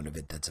huge amount of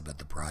it that's about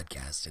the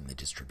broadcast and the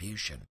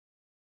distribution.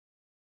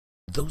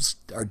 Those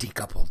are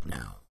decoupled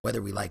now,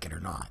 whether we like it or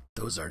not.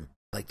 Those are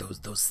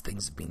those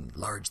things being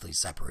largely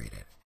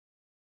separated.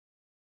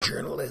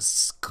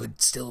 Journalists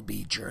could still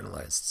be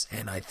journalists,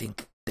 and I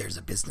think there's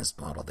a business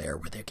model there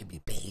where they can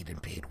be paid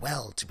and paid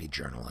well to be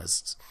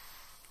journalists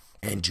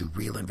and do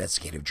real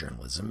investigative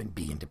journalism and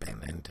be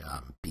independent,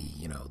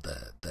 be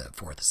the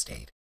fourth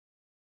estate.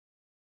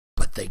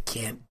 But they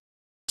can't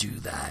do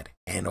that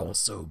and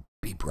also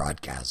be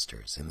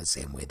broadcasters in the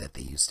same way that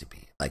they used to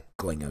be, like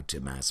going out to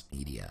mass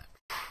media.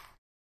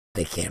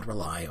 They can't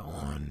rely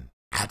on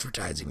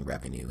advertising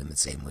revenue in the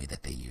same way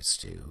that they used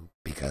to,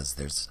 because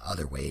there's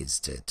other ways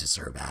to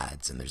serve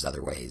ads, and there's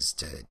other ways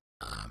to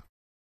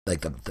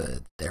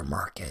their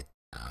market,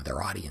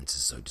 their audience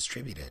is so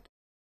distributed.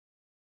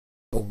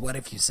 But what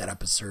if you set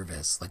up a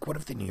service, what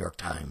if the New York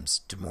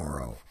Times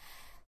tomorrow,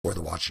 or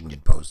the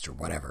Washington Post or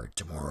whatever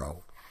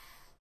tomorrow,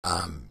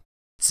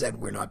 said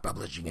we're not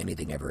publishing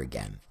anything ever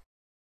again,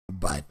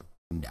 but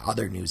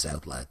other news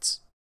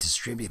outlets,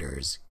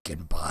 distributors,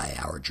 can buy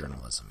our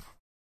journalism.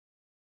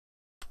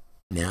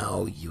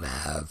 Now you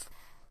have,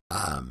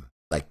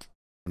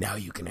 now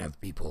you can have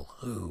people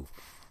who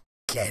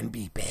can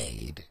be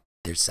paid.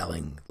 They're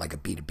selling a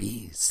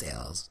B2B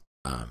sales.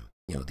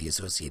 The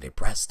Associated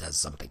Press does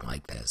something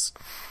like this,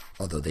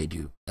 although they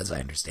do, as I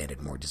understand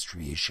it, more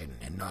distribution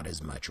and not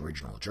as much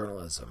original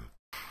journalism.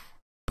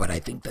 But I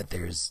think that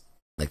there's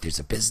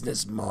a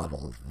business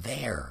model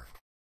there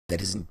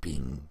that isn't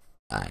being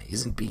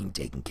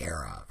taken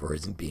care of, or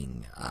isn't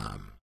being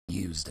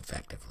used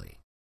effectively.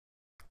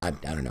 I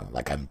don't know.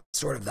 I'm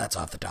sort of, that's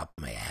off the top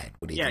of my head.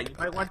 What do you think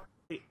about that?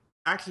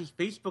 Actually,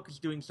 Facebook is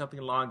doing something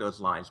along those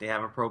lines. They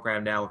have a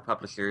program now with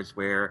publishers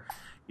where,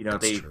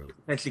 they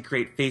essentially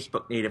create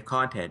Facebook native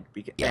content.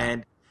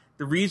 And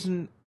the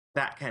reason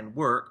that can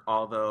work,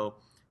 although,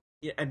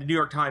 and the New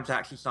York Times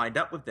actually signed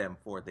up with them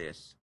for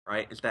this,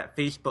 right, is that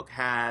Facebook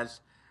has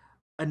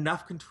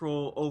enough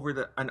control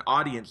over an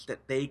audience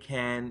that they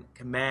can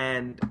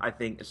command, I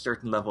think, a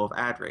certain level of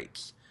ad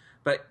rates.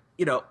 But,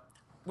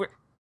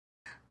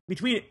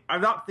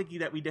 I'm not thinking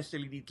that we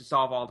necessarily need to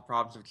solve all the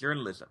problems of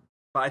journalism.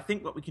 But I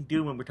think what we can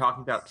do when we're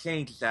talking about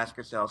change is ask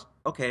ourselves,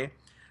 okay,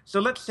 so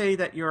let's say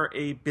that you're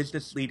a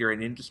business leader in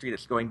an industry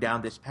that's going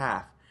down this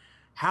path.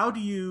 How do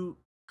you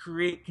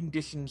create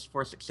conditions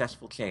for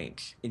successful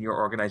change in your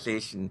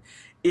organization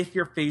if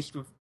you're faced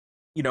with,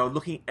 you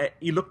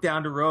look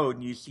down the road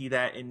and you see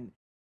that in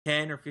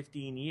 10 or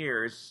 15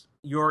 years,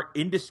 your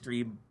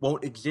industry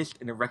won't exist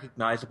in a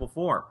recognizable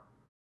form?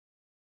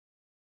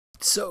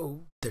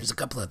 So there's a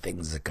couple of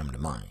things that come to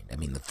mind. I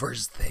mean, the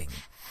first thing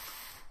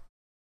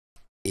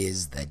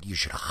is that you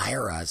should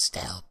hire us to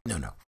help. No.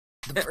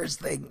 The first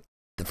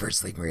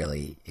thing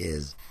really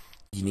is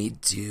you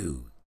need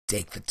to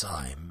take the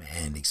time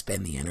and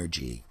expend the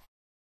energy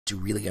to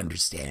really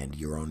understand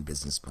your own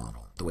business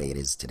model the way it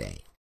is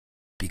today.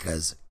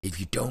 Because if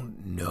you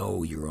don't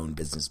know your own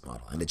business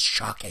model, and it's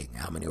shocking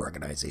how many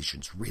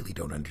organizations really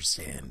don't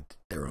understand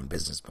their own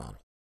business model.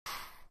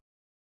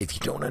 If you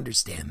don't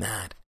understand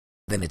that,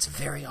 then it's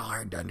very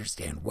hard to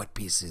understand what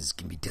pieces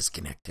can be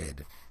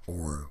disconnected,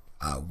 or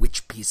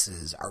which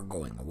pieces are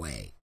going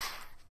away.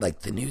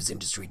 The news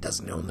industry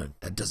doesn't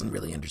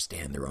really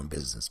understand their own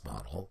business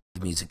model.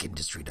 The music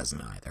industry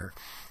doesn't either.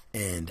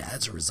 And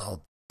as a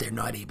result, they're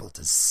not able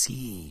to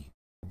see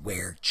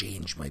where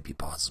change might be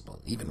possible,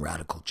 even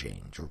radical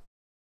change, or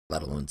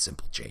let alone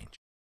simple change.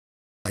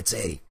 I'd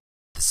say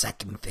the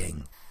second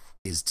thing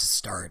is to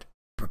start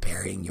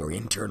preparing your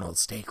internal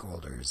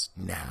stakeholders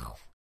now.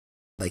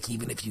 Like,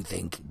 even if you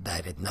think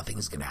that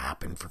nothing's going to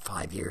happen for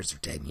 5 years or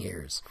 10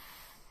 years,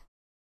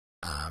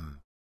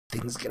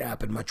 things can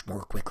happen much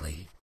more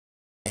quickly.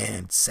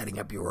 And setting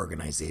up your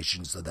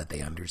organization so that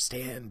they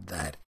understand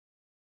that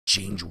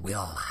change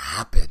will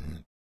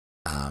happen,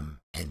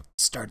 and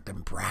start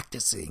them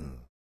practicing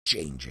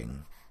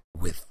changing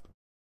with,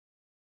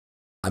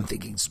 I'm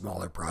thinking,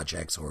 smaller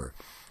projects or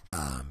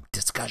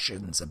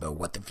discussions about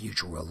what the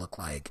future will look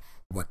like,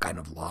 what kind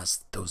of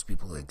loss those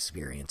people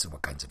experience, and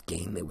what kinds of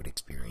gain they would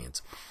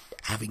experience.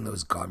 Having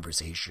those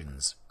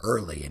conversations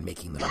early and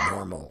making them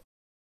normal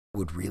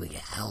would really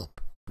help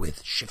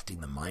with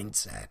shifting the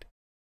mindset,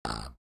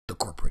 the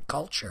corporate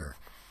culture,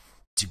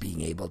 to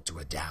being able to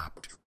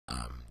adapt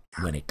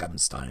when it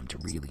comes time to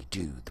really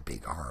do the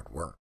big hard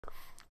work.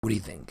 What do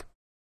you think?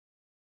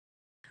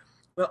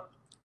 Well,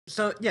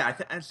 so yeah,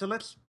 and so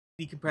let's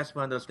decompress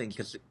one of those things,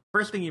 because the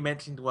first thing you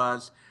mentioned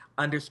was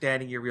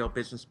understanding your real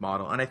business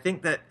model, and I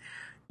think that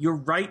you're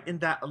right in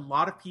that a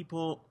lot of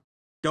people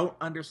don't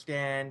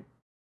understand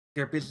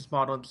their business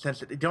model in the sense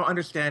that they don't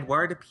understand what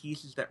are the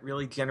pieces that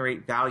really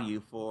generate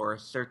value for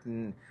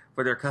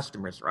their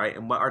customers, right?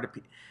 And what are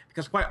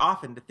because quite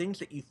often the things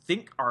that you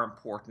think are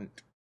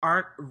important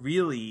aren't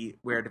really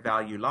where the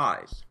value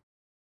lies.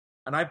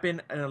 And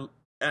we've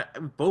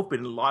both been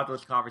in a lot of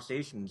those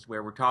conversations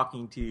where we're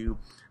talking to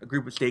a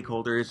group of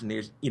stakeholders, and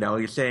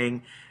you're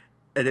saying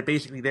that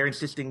basically they're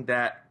insisting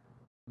that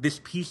this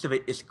piece of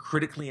it is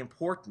critically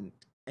important.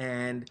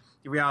 And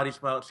the reality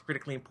is, well, it's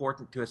critically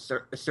important to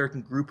a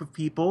certain group of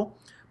people,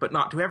 but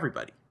not to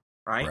everybody,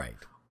 right? Right.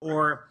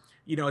 Or,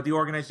 the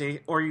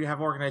organization, or you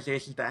have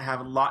organizations that have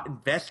a lot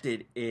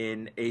invested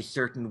in a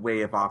certain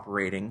way of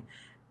operating.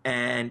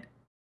 And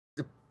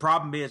the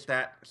problem is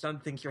that some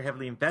things you're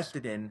heavily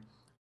invested in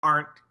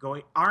aren't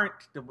the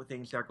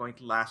things that are going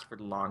to last for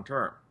the long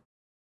term.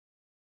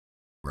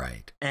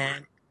 Right.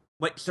 And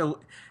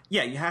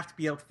you have to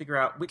be able to figure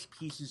out which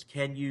pieces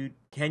can you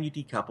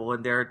decouple,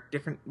 and there are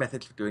different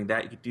methods for doing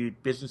that. You could do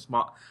business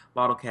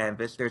model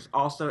canvas. There's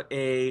also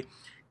a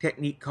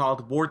technique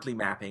called Wardley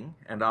mapping,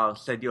 and I'll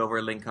send you over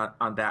a link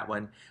on that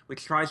one,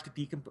 which tries to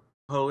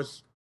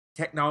decompose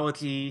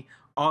technology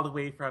all the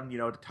way from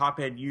the top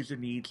end user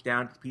needs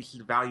down to pieces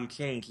of value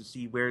chain to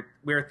see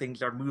where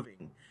things are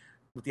moving,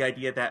 with the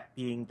idea that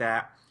being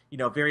that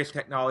various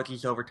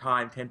technologies over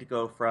time tend to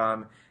go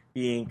from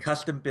being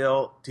custom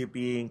built to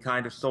being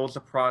kind of sold as a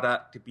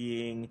product to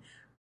being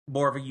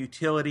more of a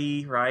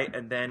utility, right?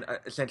 And then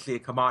essentially a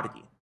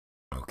commodity.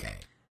 Okay.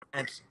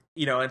 And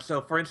so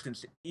for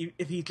instance,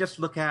 if you just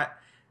look at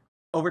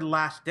over the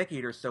last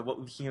decade or so, what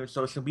we've seen with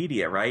social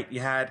media, right? We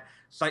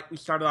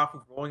started off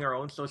with rolling our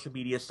own social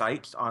media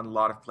sites on a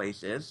lot of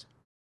places.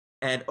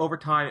 And over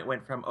time, it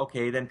went from,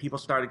 okay, then people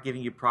started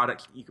giving you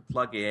products that you could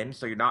plug in,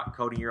 so you're not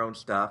coding your own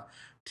stuff,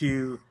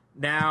 to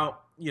now,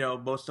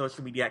 most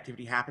social media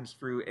activity happens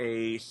through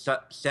a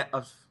set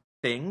of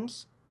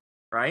things,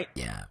 right?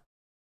 Yeah.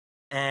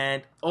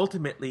 And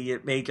ultimately,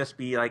 it may just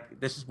be like,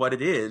 this is what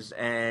it is.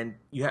 And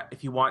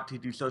if you want to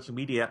do social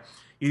media,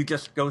 you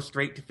just go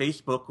straight to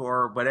Facebook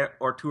or whatever,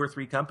 or 2 or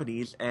 3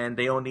 companies, and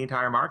they own the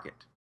entire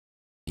market.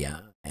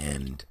 Yeah.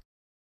 And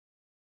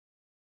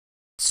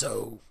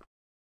so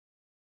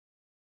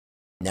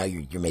now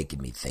you're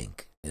making me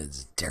think.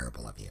 It's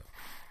terrible of you.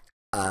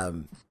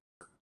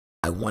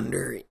 I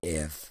wonder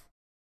if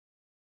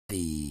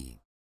the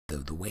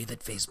way that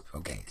Facebook,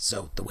 okay,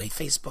 so the way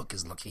Facebook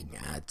is looking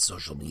at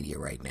social media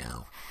right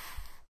now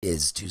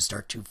is to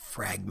start to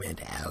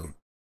fragment out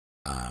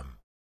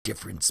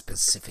different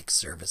specific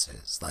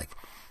services. Like,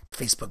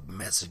 Facebook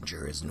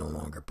Messenger is no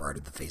longer part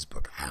of the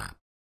Facebook app.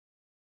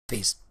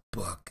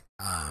 Facebook,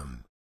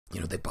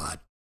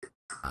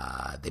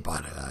 they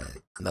bought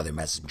another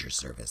messenger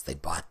service. They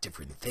bought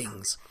different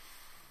things.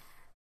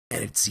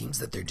 And it seems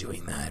that they're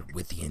doing that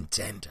with the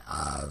intent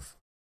of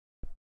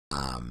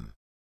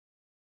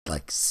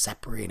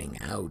separating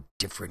out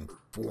different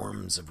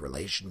forms of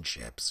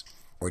relationships,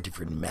 or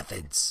different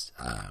methods,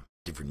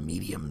 different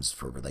mediums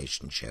for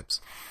relationships,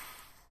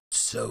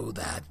 so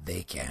that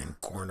they can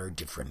corner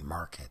different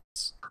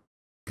markets.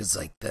 Because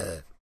like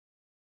the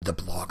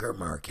blogger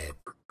market,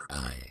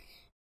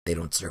 they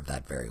don't serve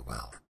that very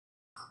well.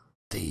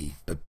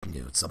 But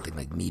something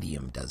like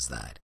Medium does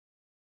that.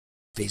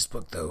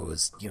 Facebook, though,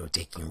 is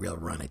taking a real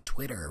run at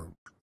Twitter,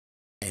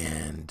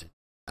 and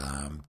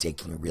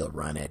taking a real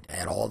run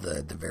at all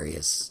the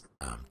various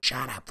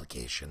chat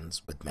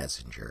applications with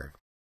Messenger,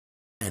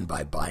 and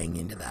by buying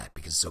into that,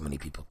 because so many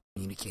people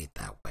communicate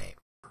that way.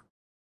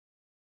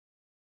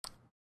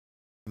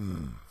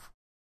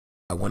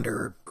 I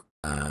wonder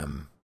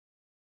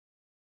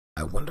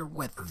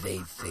what they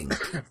think,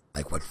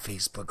 like what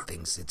Facebook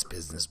thinks its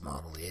business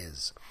model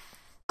is.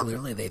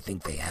 Clearly, they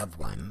think they have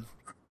one.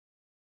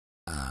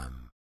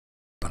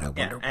 But I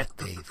wonder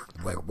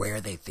where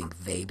they think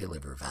they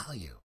deliver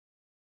value.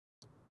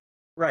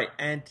 Right,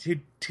 and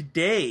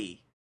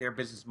today their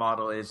business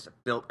model is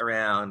built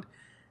around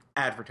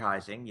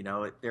advertising.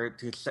 They're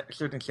to a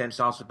certain extent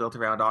also built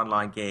around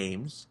online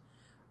games,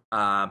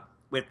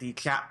 with the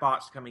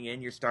chatbots coming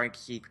in, you're starting to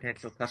see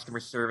potential customer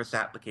service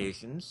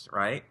applications,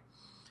 right?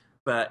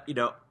 But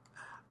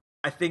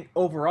I think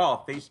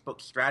overall,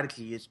 Facebook's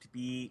strategy is to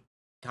be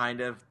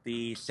kind of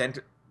the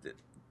center,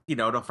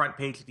 the front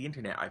page of the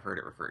internet. I've heard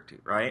it referred to,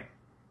 right?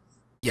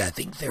 Yeah, I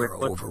think their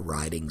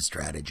overriding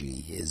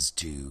strategy is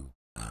to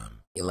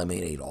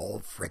eliminate all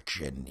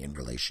friction in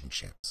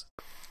relationships.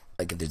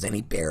 Like if there's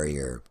any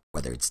barrier,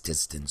 whether it's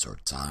distance or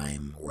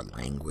time or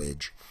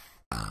language,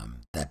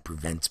 that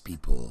prevents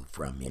people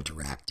from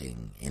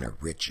interacting in a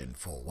rich and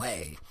full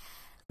way,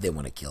 they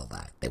want to kill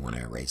that. They want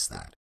to erase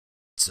that.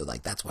 So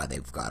like that's why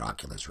they've got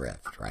Oculus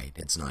Rift, right?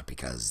 It's not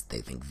because they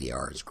think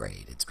VR is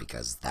great. It's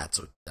because that's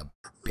a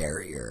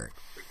barrier.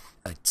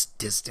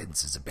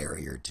 Distance is a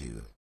barrier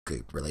to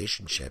good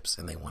relationships,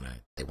 and they want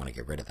to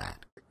get rid of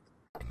that.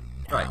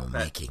 And now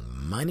making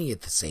money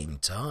at the same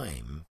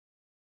time.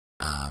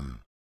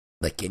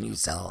 Like, can you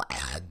sell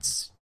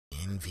ads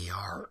in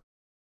VR?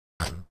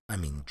 I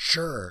mean,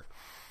 sure,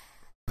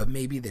 but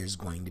maybe there's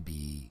going to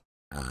be,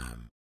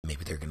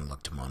 maybe they're going to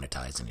look to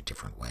monetize in a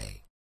different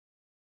way.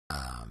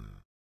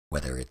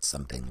 Whether it's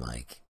something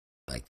like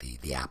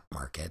the app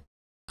market,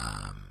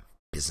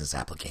 business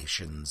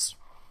applications,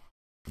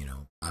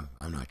 I'm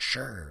not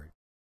sure,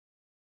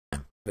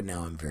 but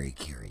now I'm very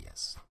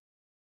curious.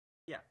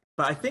 Yeah,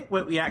 but I think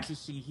what we actually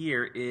see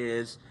here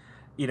is,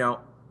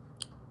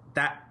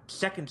 that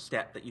second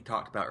step that you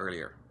talked about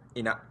earlier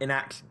in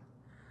action,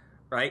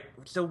 right?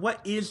 So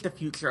what is the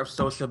future of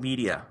social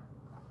media?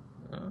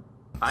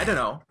 I don't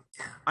know.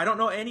 I don't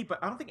know anybody.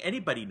 I don't think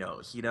anybody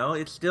knows.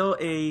 It's still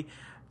a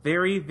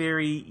very,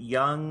 very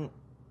young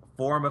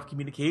form of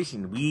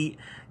communication. We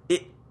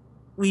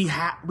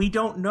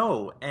don't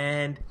know,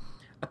 and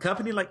a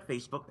company like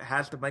Facebook that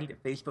has the money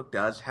that Facebook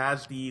does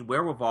has the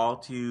wherewithal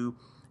to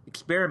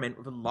experiment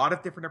with a lot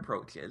of different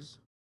approaches,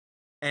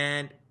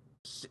 and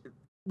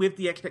with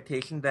the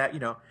expectation that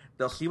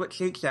they'll see what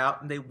shakes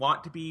out, and they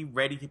want to be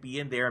ready to be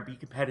in there and be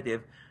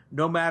competitive,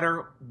 no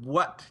matter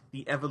what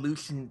the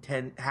evolution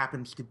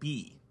happens to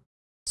be.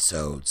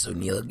 So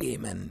Neil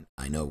Gaiman,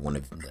 I know one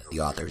of the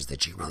authors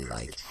that you really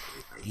like,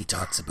 he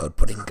talks about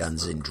putting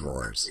guns in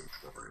drawers.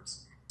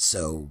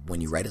 So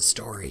when you write a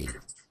story,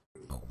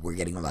 we're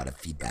getting a lot of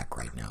feedback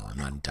right now. I'm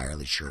not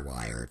entirely sure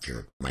why, or if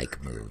your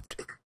mic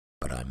moved,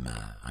 but I'm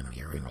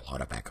hearing a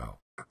lot of echo.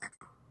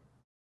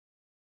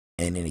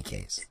 In any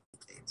case,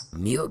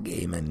 Neil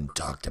Gaiman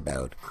talked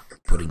about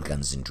putting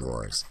guns in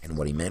drawers, and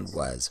what he meant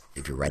was,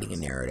 if you're writing a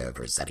narrative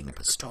or setting up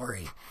a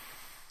story,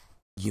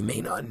 you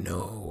may not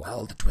know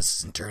all the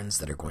twists and turns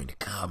that are going to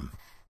come,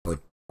 but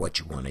what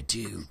you want to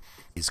do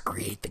is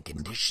create the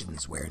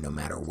conditions where no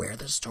matter where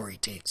the story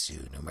takes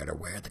you, no matter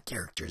where the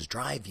characters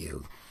drive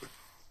you,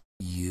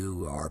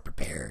 you are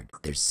prepared.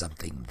 There's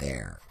something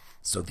there.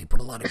 So if you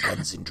put a lot of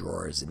guns in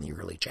drawers in the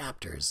early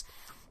chapters,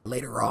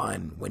 later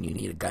on, when you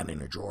need a gun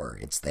in a drawer,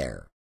 it's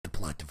there. The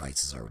plot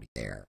device is already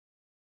there.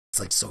 It's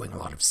like sowing a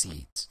lot of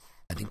seeds.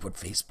 I think what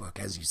Facebook,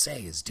 as you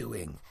say, is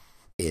doing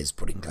is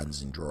putting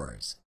guns in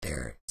drawers.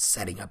 They're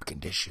setting up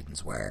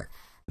conditions where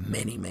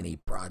many, many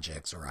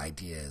projects or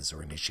ideas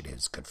or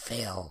initiatives could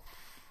fail,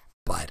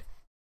 but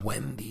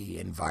when the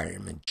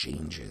environment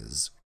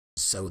changes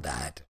so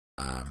that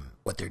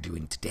what they're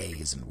doing today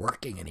isn't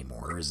working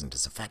anymore or isn't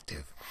as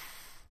effective,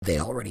 they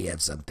already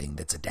have something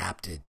that's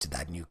adapted to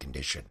that new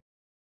condition.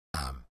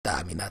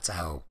 That's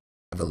how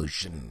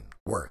evolution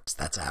works.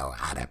 That's how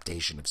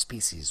adaptation of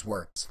species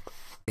works.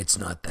 It's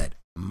not that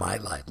my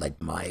life,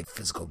 like my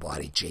physical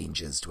body,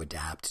 changes to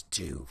adapt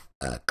to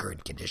a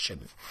current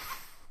condition.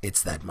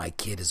 It's that my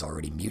kid is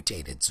already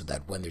mutated so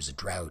that when there's a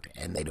drought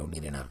and they don't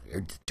need enough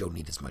or don't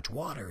need as much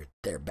water,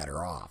 they're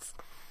better off.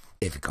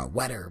 If it got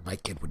wetter, my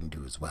kid wouldn't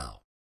do as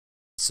well.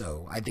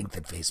 So I think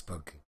that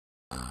Facebook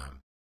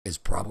is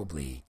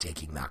probably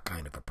taking that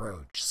kind of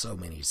approach. So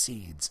many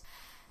seeds.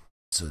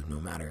 So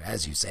no matter,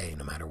 as you say,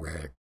 no matter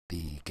where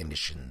the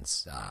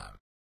conditions,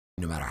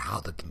 no matter how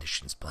the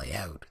conditions play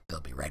out, they'll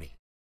be ready.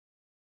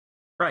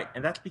 Right,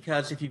 and that's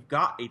because if you've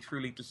got a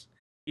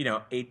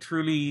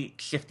truly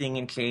shifting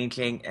and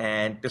changing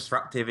and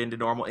disruptive in the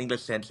normal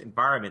English sense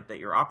environment that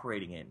you're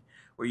operating in,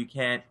 where you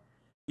can't,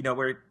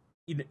 where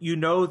you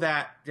know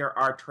that there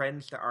are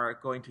trends that are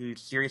going to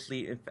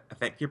seriously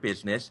affect your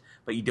business,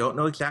 but you don't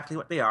know exactly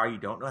what they are. You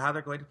don't know how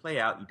they're going to play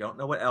out. You don't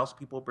know what else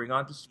people bring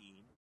onto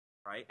scene,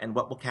 right? And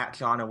what will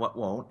catch on and what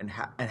won't, and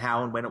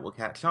how and when it will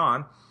catch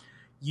on.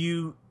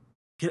 You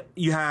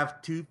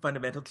have two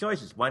fundamental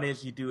choices. One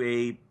is you do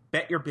a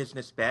bet your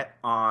business bet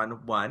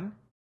on one,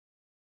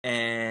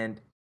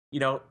 and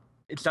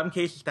in some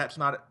cases that's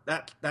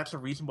a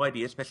reasonable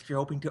idea, especially if you're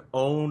hoping to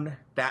own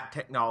that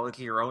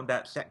technology or own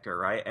that sector,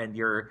 right? And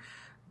you're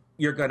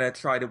going to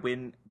try to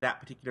win that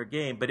particular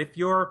game. But if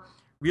your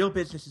real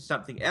business is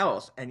something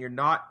else and you're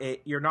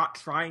not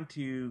trying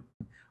to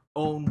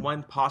own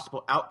one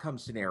possible outcome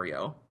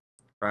scenario,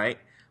 right?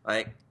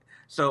 Like,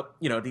 so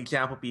the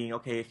example being,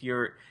 okay, if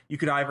you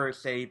could either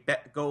say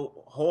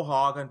go whole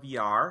hog on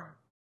VR,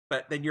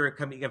 but then you're a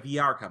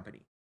VR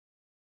company.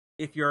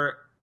 If you're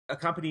a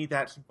company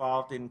that's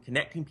involved in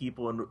connecting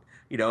people and,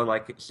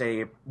 like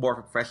say more of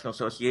a professional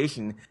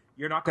association,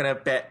 you're not going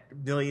to bet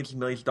millions and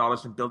millions of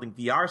dollars in building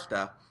VR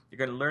stuff. You're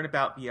going to learn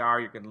about VR.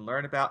 You're going to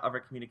learn about other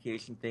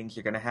communication things.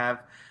 You're going to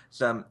have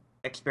some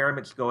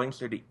experiments going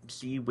so that you can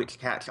see which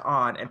catch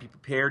on and be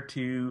prepared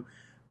to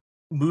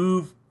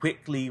move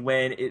quickly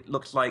when it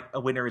looks like a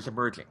winner is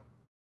emerging.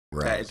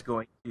 Right. That is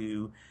going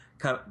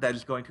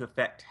to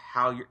affect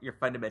how your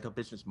fundamental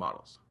business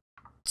models.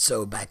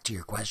 So back to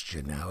your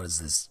question, how is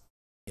this,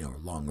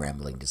 long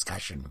rambling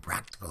discussion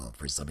practical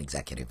for some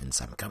executive in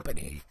some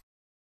company?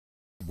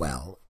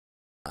 Well,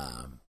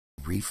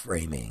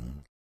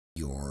 reframing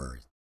your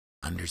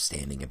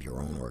understanding of your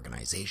own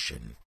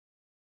organization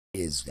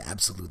is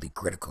absolutely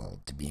critical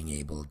to being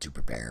able to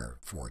prepare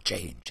for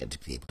change and to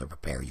be able to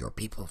prepare your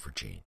people for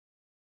change.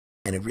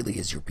 And it really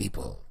is your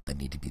people that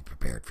need to be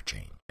prepared for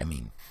change. I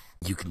mean,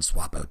 you can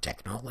swap out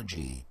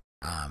technology,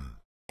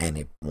 and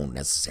it won't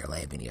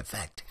necessarily have any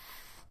effect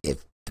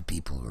if the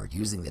people who are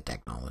using the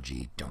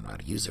technology don't know how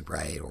to use it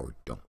right, or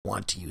don't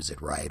want to use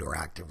it right, or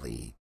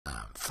actively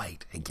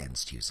fight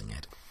against using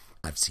it.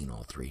 I've seen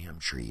all three. I'm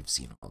sure you've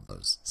seen all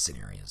those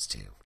scenarios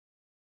too.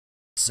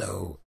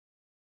 So,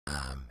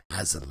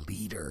 as a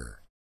leader,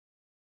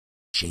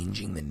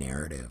 changing the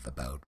narrative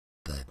about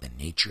the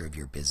nature of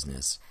your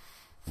business,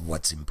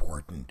 what's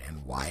important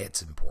and why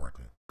it's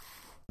important,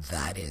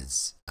 that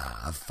is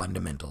a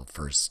fundamental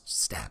first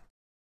step,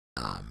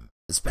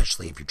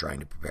 especially if you're trying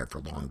to prepare for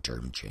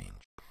long-term change.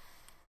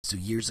 So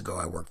years ago,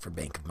 I worked for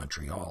Bank of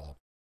Montreal,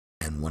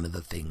 and one of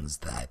the things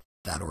that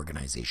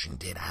organization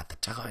did at the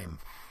time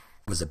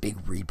was a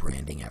big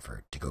rebranding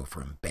effort to go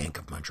from Bank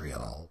of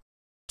Montreal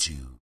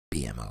to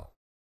BMO.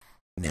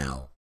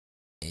 Now,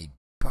 a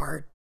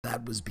part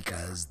that was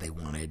because they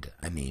wanted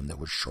a name that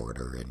was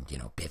shorter and,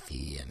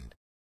 pithy and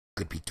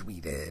could be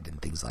tweeted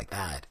and things like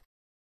that.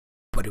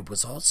 But it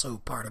was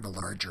also part of a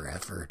larger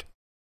effort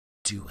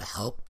to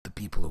help the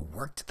people who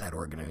worked at that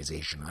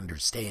organization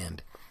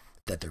understand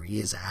that there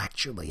is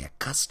actually a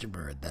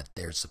customer that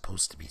they're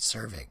supposed to be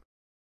serving.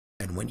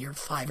 And when you're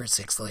 5 or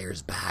 6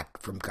 layers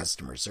back from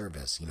customer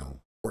service,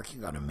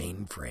 working on a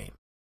mainframe,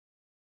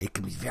 it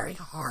can be very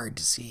hard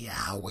to see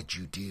how what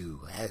you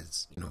do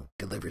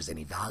delivers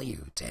any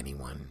value to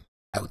anyone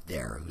out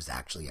there who's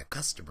actually a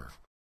customer.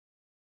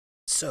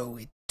 So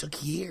it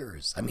took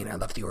years. I mean, I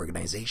left the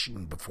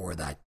organization before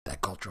that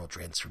cultural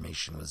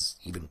transformation was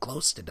even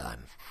close to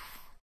done.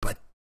 But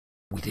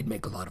we did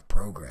make a lot of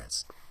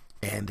progress.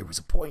 And there was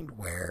a point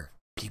where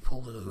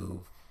people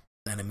who,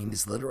 and I mean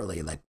this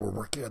literally, were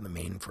working on the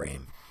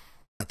mainframe.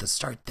 At the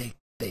start,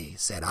 they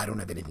said, I don't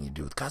have anything to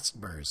do with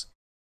customers.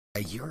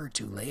 A year or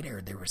two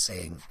later, they were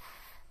saying,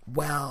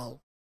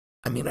 well,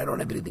 I mean, I don't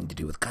have anything to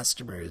do with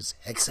customers,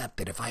 except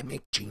that if I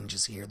make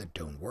changes here that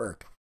don't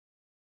work,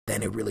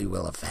 then it really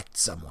will affect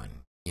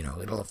someone.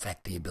 It'll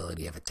affect the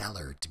ability of a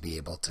teller to be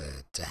able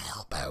to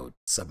help out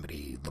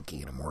somebody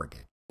looking at a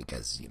mortgage,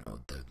 because,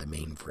 the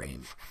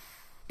mainframe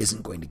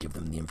isn't going to give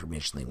them the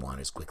information they want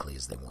as quickly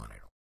as they want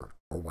it,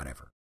 or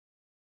whatever.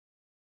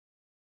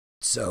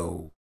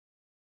 So,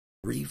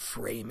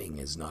 reframing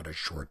is not a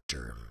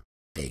short-term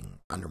thing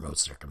under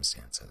most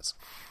circumstances.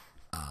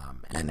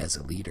 And as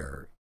a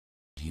leader,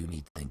 you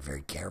need to think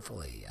very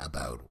carefully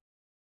about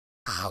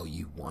how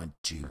you want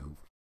your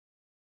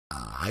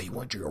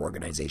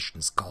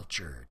organization's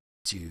culture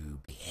to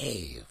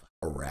behave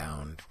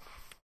around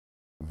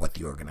what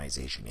the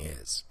organization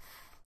is.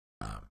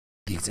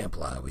 The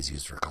example I always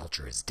use for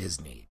culture is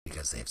Disney,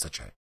 because they have such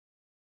a,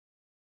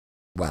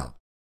 well,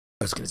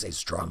 I was going to say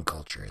strong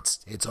culture.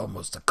 It's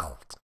almost a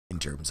cult in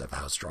terms of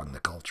how strong the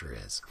culture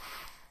is.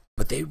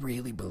 But they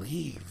really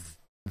believe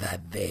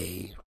that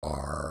they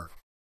are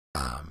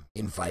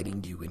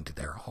inviting you into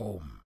their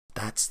home.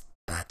 That's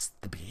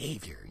the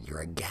behavior. You're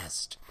a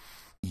guest.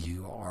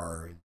 You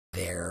are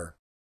there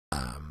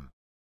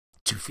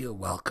to feel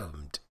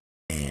welcomed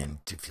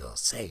and to feel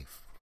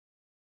safe.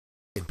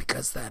 And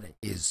because that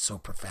is so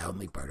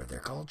profoundly part of their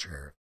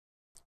culture,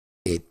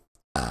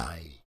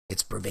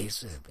 it's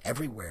pervasive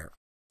everywhere.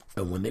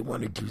 And when they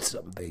want to do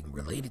something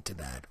related to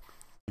that,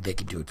 they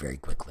can do it very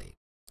quickly.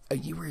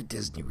 You were at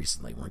Disney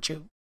recently, weren't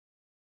you?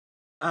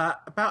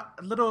 About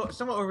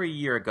somewhat over a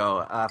year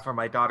ago, for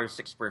my daughter's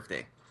 6th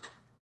birthday.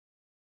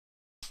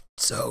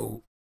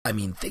 So, I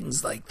mean,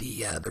 things like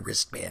the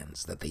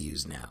wristbands that they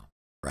use now,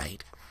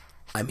 right?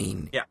 I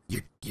mean, yeah.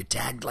 You're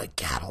tagged like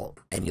cattle,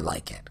 and you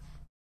like it.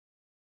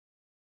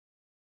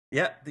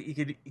 Yeah, you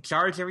could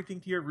charge everything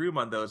to your room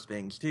on those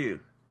things too.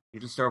 You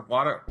just sort of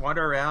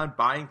wander around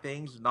buying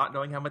things, not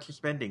knowing how much you're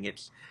spending.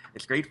 It's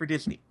great for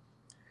Disney.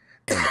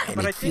 And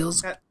but it I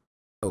feels. Think that,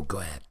 oh, go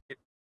ahead.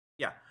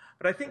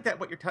 But I think that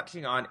what you're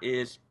touching on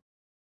is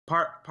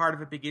part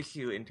of a big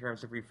issue in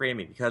terms of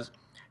reframing, because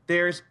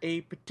there's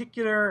a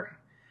particular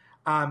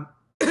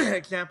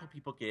example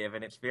people give,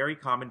 and it's very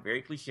common,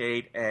 very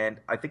cliched,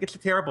 and I think it's a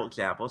terrible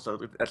example, so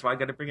that's why I'm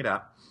going to bring it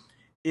up,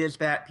 is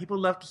that people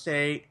love to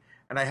say,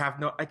 and I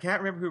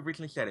can't remember who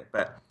originally said it,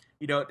 but,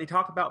 they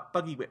talk about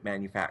buggy whip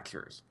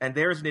manufacturers, and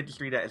there's an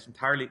industry that is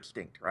entirely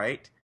extinct,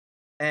 right?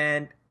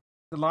 And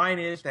the line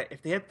is that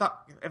if they had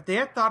thought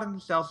of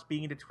themselves as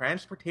being in the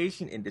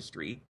transportation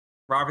industry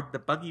rather than the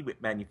buggy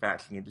whip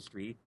manufacturing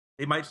industry,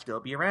 they might still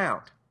be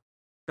around.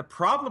 The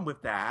problem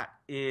with that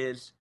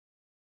is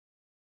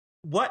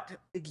what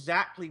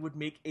exactly would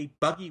make a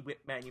buggy whip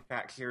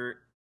manufacturer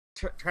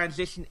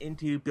transition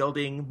into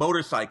building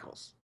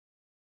motorcycles,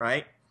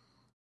 right?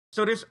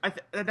 So that's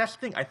the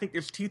thing. I think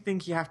there's two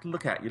things you have to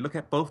look at. You look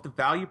at both the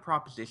value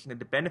proposition and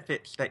the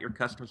benefits that your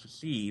customers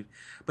receive,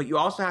 but you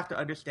also have to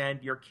understand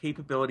your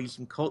capabilities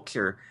and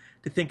culture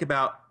to think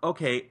about,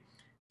 okay,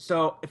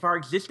 so if our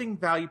existing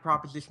value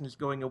proposition is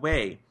going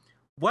away,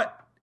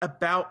 what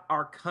about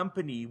our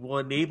company will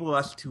enable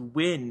us to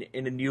win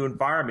in a new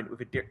environment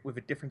with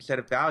a different set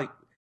of value,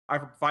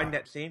 either providing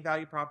that same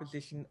value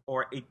proposition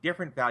or a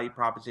different value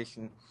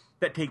proposition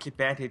that takes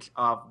advantage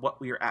of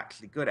what we are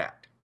actually good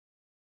at.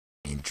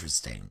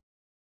 Interesting.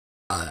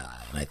 And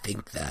I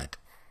think that,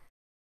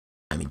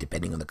 I mean,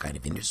 depending on the kind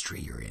of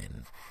industry you're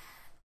in,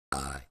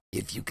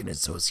 if you can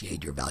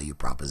associate your value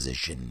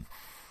proposition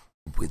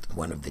with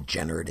one of the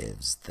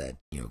generatives that,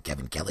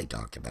 Kevin Kelly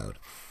talked about,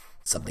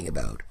 something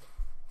about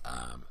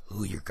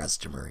who your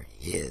customer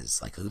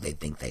is, like who they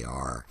think they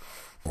are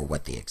or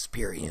what they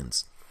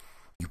experience,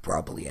 you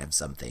probably have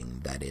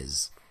something that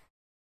is,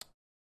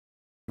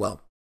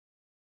 well,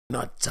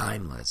 not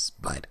timeless,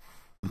 but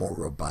more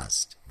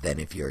robust than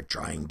if you're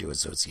trying to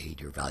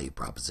associate your value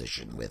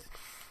proposition with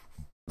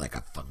like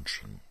a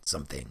function,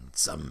 some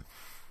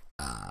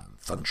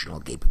functional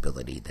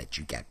capability that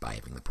you get by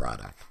having the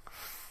product.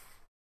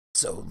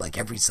 So like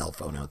every cell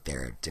phone out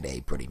there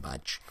today, pretty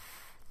much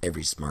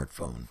every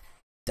smartphone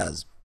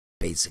does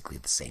basically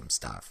the same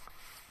stuff.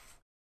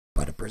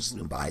 But a person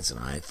who buys an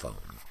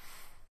iPhone,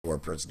 or a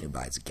person who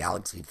buys a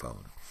Galaxy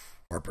phone,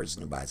 or a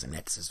person who buys a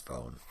Nexus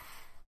phone,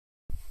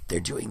 they're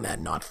doing that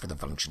not for the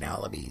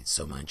functionality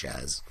so much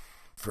as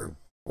for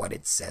what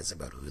it says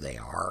about who they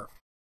are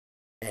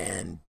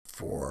and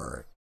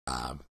for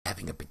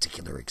having a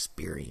particular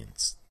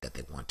experience that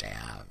they want to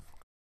have.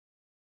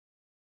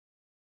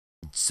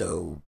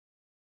 So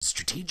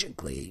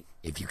strategically,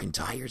 if you can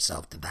tie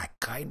yourself to that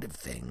kind of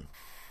thing,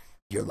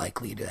 you're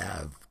likely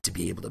to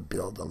be able to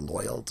build a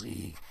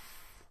loyalty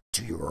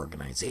to your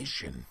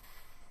organization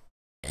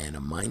and a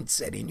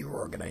mindset in your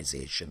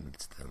organization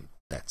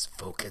that's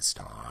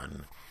focused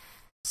on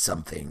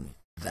something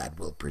that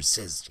will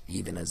persist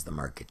even as the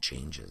market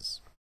changes.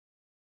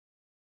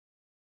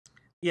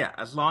 Yeah,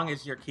 as long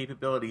as your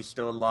capabilities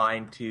still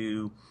align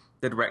to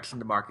the direction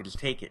the market is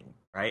taking,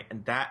 right?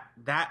 And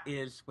that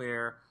is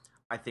where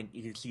I think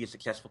you can see a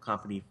successful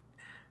company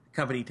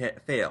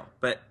fail.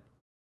 But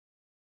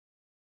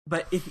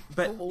if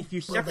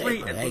you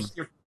separate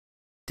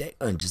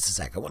just a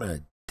sec, I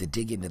want to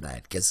dig into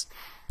that because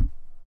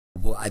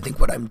I think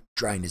what I'm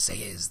trying to say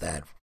is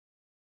that,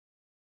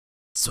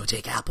 so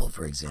take Apple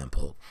for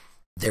example,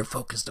 they're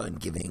focused on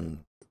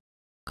giving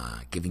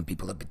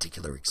people a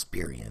particular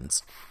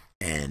experience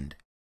and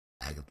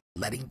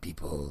letting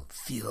people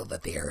feel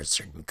that they are a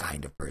certain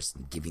kind of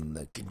person,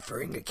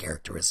 conferring a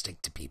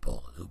characteristic to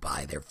people who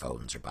buy their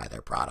phones or buy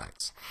their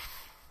products.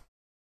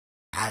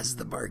 As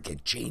the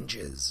market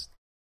changes,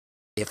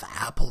 if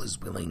Apple is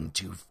willing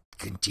to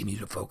continue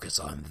to focus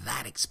on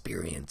that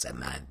experience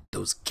and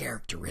those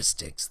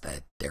characteristics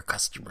that their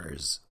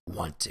customers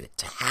want to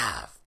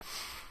have,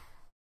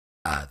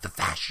 the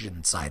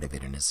fashion side of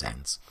it in a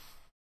sense,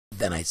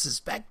 then I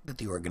suspect that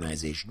the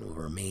organization will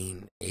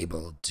remain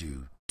able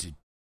to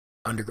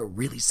undergo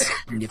really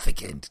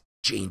significant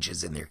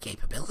changes in their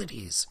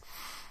capabilities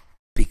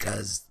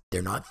because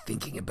they're not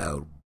thinking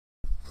about,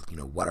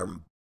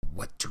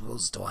 what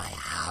tools do I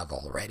have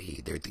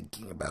already? They're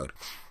thinking about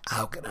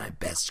how can I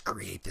best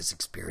create this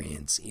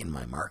experience in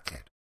my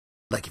market.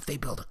 Like if they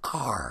build a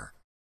car,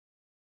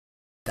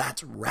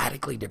 that's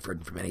radically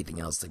different from anything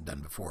else they've done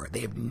before.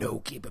 They have no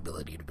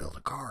capability to build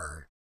a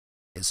car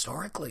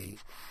historically,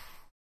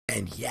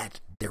 and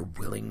yet they're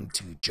willing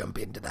to jump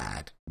into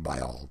that by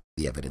all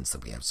the evidence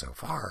that we have so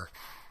far.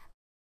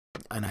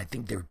 And I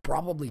think they're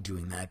probably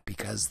doing that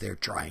because they're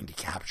trying to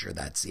capture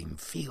that same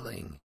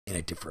feeling in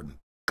a different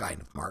kind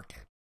of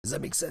market. Does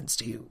that make sense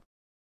to you?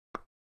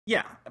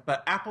 Yeah,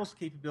 but Apple's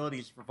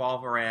capabilities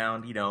revolve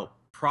around,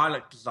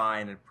 product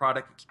design and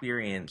product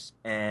experience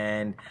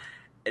and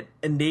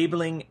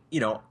enabling,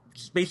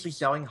 just basically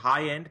selling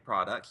high-end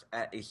products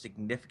at a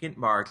significant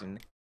margin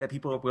that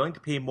people are willing to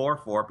pay more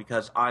for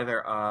because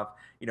either of,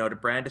 the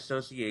brand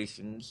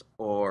associations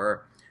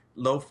or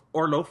low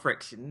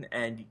friction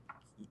and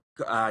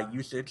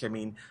usage. I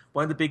mean,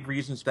 one of the big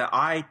reasons that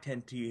I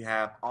tend to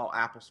have all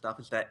Apple stuff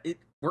is that it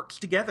works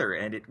together,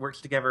 and it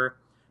works together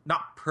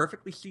not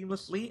perfectly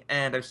seamlessly,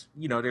 and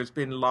there's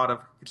been a lot of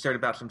concern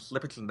about some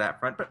slippage on that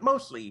front, but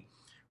mostly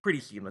pretty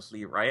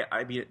seamlessly, right?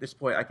 I mean, at this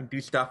point, I can do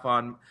stuff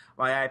on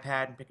my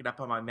iPad and pick it up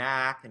on my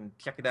Mac and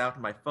check it out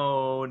on my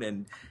phone,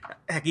 and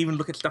I can even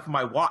look at stuff on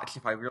my watch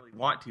if I really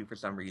want to for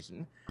some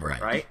reason,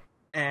 right?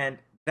 And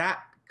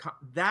that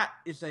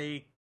is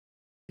a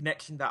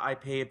connection that I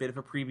pay a bit of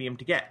a premium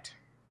to get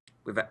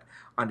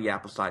on the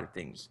Apple side of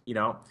things.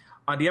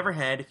 On the other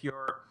hand, if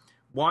you're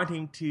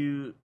wanting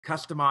to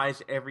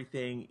customize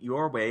everything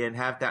your way and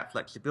have that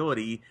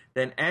flexibility,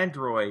 then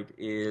Android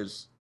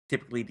is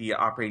typically the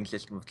operating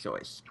system of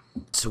choice.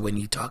 So when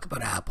you talk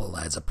about Apple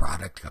as a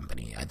product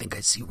company, I think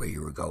I see where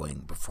you were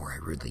going before I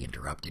rudely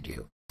interrupted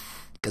you.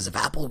 Because if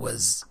Apple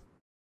was,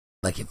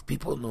 like, if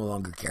people no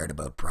longer cared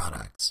about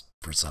products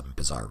for some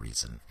bizarre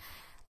reason,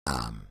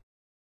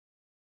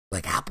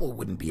 like, Apple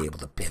wouldn't be able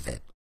to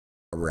pivot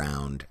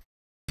around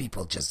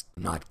people just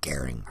not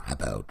caring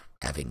about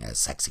having a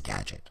sexy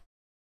gadget.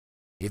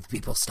 If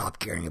people stop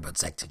caring about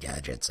sexy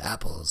gadgets,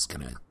 Apple's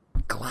gonna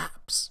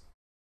collapse.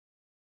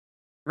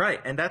 Right,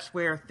 and that's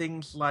where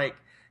things like,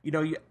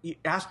 you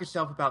ask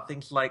yourself about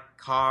things like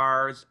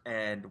cars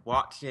and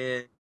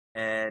watches,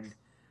 and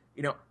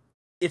you know,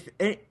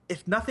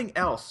 if nothing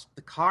else,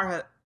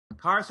 cars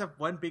have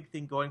one big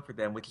thing going for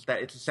them, which is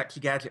that it's a sexy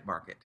gadget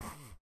market.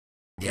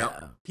 Yeah.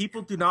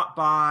 People do not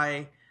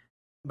buy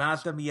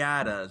Mazda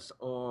Miatas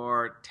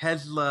or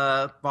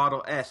Tesla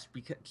Model S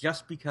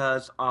just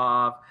because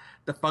of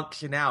the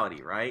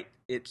functionality, right?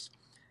 It's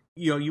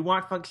you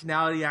want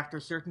functionality after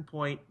a certain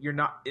point. You're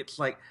not. It's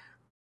like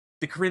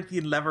the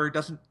Corinthian lever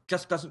doesn't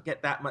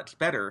get that much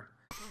better,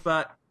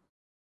 but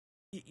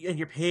and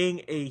you're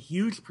paying a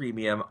huge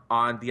premium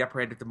on the upper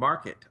end of the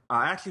market.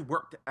 I actually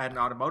worked at an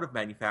automotive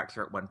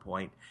manufacturer at one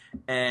point,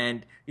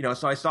 and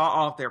so I saw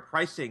all of their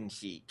pricing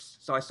sheets.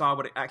 So I saw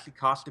what it actually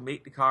cost to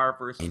make the car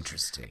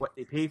versus what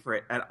they pay for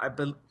it.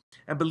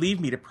 And believe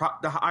me, the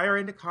higher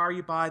end of car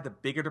you buy, the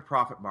bigger the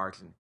profit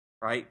margin.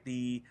 Right?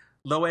 The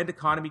low end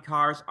economy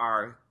cars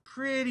are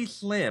pretty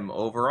slim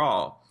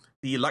overall.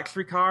 The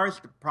luxury cars,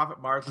 the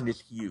profit margin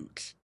is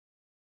huge.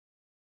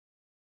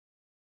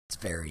 It's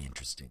very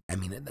interesting. I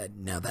mean,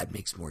 now that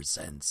makes more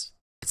sense.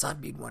 Because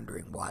I've been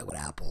wondering, why would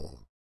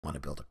Apple want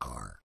to build a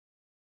car?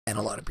 And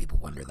a lot of people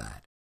wonder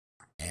that.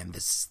 And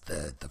this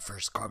is the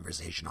first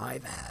conversation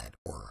I've had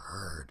or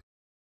heard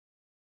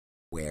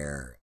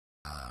where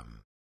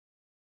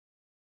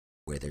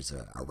there's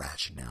a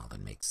rationale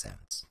that makes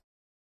sense.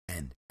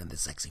 And the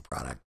sexy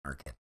product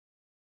market.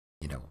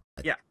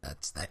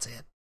 That's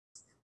it.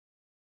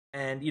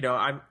 And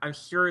I'm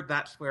sure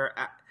that's where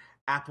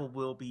Apple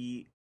will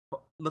be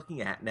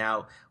looking at.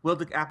 Now, will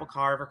the Apple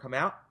car ever come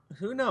out?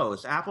 Who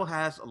knows? Apple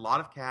has a lot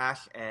of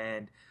cash,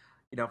 and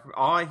from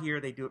all I hear,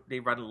 they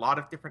run a lot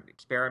of different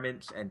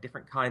experiments and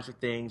different kinds of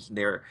things. And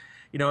they're,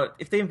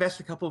 if they invest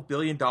a couple of $1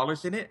 billion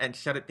in it and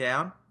shut it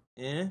down,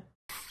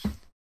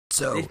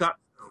 so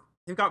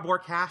they've got more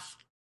cash.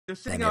 They're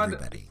sitting on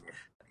everybody.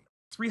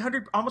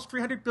 almost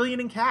 $300 billion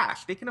in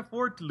cash. They can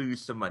afford to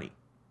lose some money.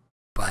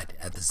 But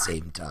at the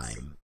same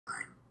time,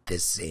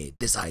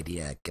 this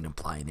idea can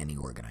apply in any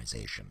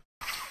organization.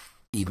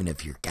 Even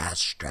if you're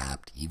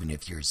cash-strapped, even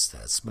if you're a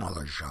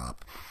smaller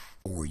shop,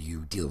 or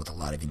you deal with a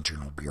lot of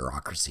internal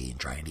bureaucracy and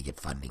trying to get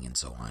funding and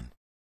so on,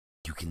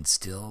 you can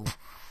still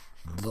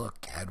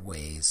look at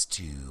ways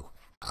to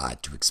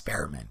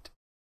experiment.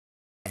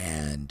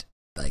 And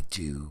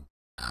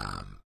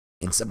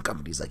in some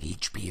companies like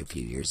HP a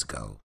few years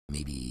ago,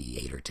 maybe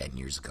 8 or 10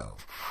 years ago,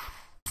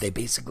 they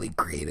basically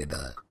created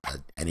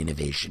an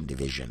innovation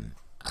division,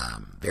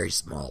 very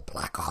small,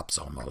 Black Ops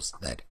almost,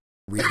 that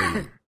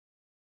really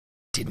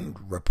didn't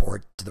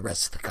report to the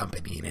rest of the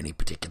company in any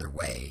particular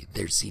way.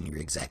 Their senior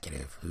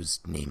executive, whose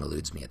name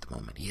eludes me at the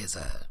moment, he has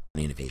an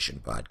innovation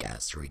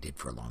podcast, or he did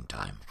for a long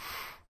time.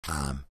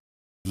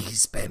 He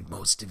spent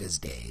most of his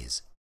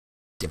days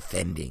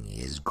defending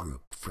his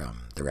group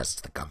from the rest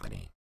of the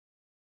company.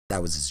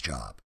 That was his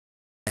job.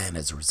 And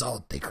as a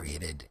result, they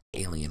created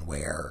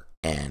Alienware,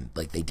 and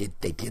they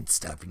did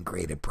stuff and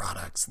created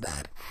products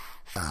that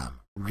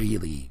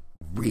really,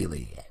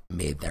 really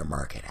made their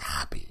market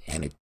happy.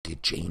 And it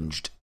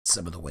changed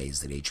some of the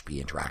ways that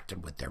HP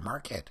interacted with their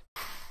market.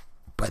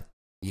 But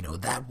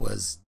that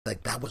was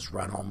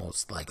run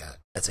almost like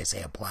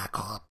a black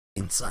op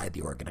inside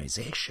the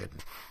organization,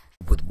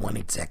 with one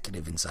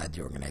executive inside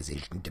the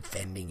organization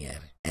defending it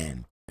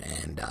and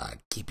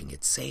keeping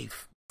it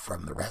safe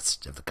from the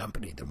rest of the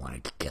company that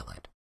wanted to kill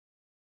it.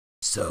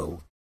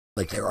 So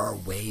there are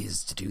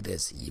ways to do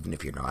this, even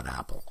if you're not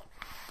Apple,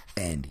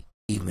 and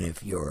even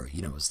if you're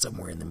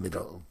somewhere in the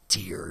middle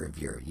tier of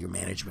your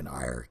management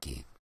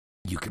hierarchy.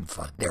 You can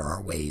find there are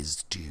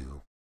ways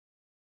to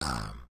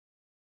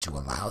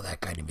allow that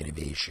kind of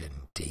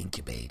innovation to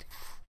incubate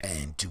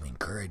and to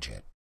encourage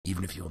it,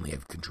 even if you only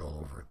have control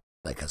over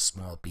a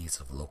small piece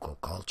of local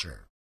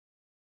culture.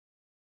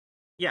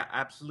 Yeah,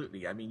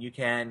 absolutely. I mean, you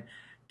can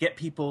get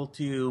people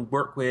to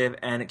work with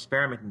and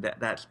experiment in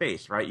that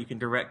space, right? You can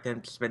direct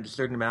them to spend a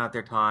certain amount of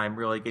their time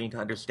really getting to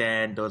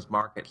understand those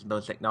markets and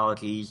those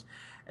technologies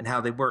and how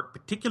they work,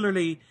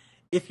 particularly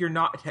if you're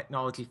not a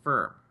technology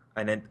firm.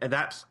 And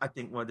that's, I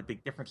think, one of the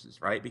big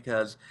differences, right?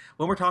 Because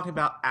when we're talking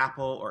about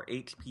Apple or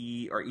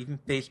HP or even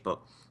Facebook,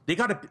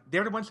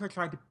 they're the ones who are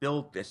trying to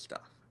build this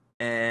stuff.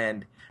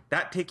 And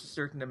that takes a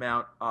certain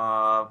amount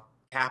of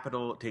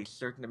capital, it takes a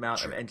certain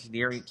amount of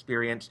engineering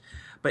experience.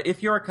 But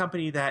if you're a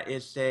company that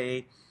is,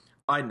 say,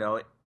 I don't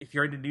know, if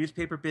you're in the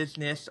newspaper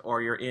business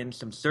or you're in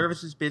some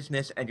services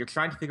business and you're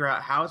trying to figure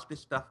out how is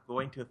this stuff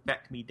going to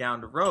affect me down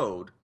the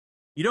road,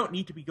 you don't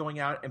need to be going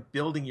out and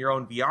building your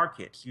own VR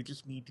kits. You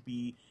just need to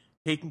be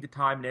taking the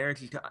time and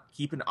energy to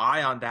keep an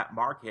eye on that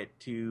market,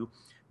 to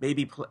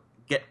maybe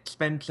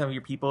spend some of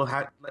your people,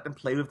 let them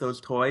play with those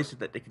toys so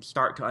that they can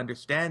start to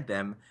understand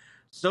them,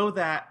 so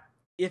that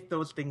if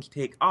those things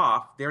take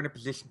off, they're in a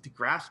position to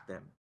grasp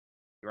them,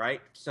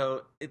 right?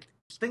 So it's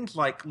things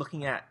like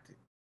looking at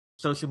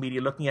social media,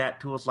 looking at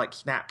tools like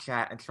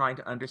Snapchat and trying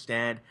to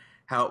understand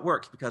how it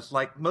works. Because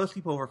like most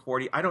people over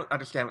 40, I don't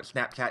understand what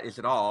Snapchat is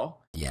at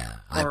all. Yeah,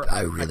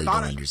 I really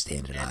don't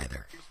understand it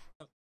either.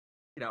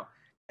 You know,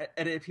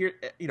 and if you're,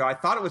 I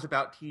thought it was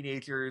about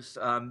teenagers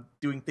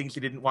doing things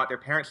they didn't want their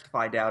parents to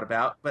find out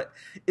about. But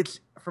it's,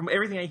 from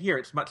everything I hear,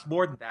 it's much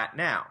more than that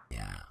now.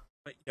 Yeah.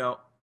 But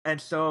and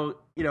so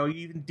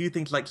you can do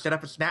things like set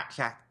up a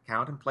Snapchat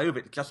account and play with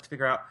it just to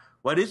figure out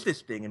what is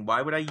this thing and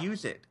why would I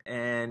use it.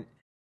 And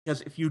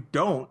because if you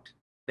don't,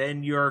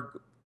 then you're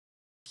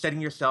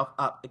setting yourself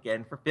up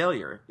again for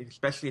failure,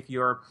 especially if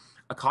you're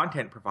a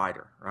content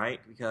provider, right?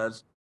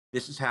 Because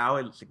this is how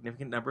a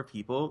significant number of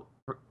people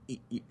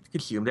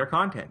consume their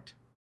content.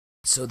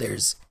 So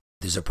there's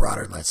a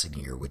broader lesson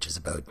here, which is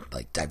about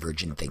like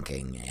divergent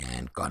thinking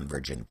and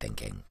convergent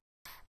thinking.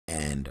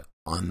 And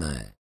on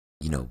the,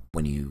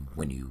 when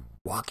you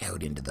walk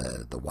out into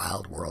the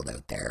wild world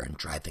out there and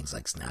try things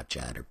like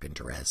Snapchat or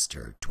Pinterest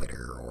or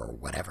Twitter or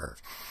whatever,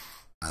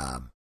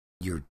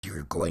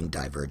 you're going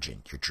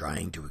divergent. You're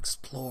trying to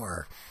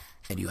explore,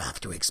 and you have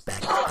to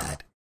expect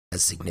that a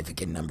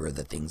significant number of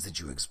the things that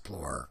you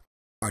explore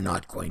are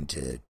not going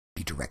to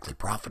be directly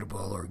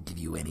profitable or give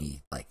you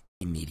any like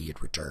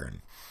immediate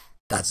return.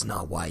 That's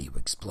not why you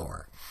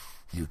explore.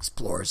 You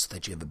explore so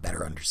that you have a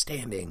better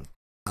understanding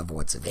of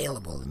what's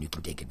available and you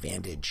can take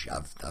advantage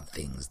of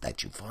things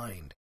that you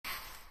find.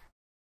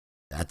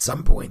 At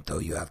some point, though,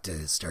 you have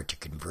to start to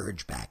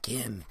converge back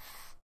in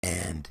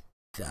and,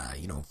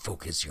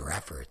 focus your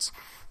efforts.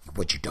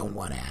 What you don't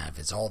want to have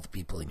is all the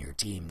people in your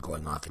team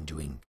going off and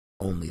doing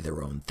only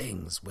their own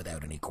things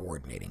without any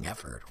coordinating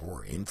effort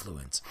or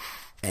influence.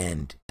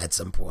 And at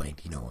some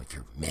point, if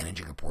you're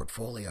managing a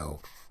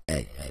portfolio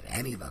at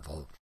any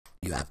level,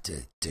 you have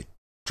to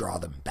draw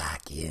them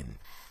back in.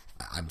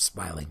 I'm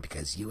smiling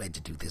because you had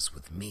to do this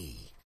with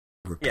me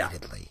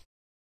repeatedly.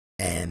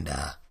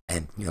 Yeah.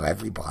 And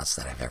every boss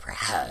that I've ever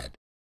had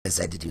has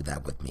had to do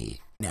that with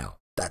me. Now,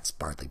 that's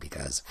partly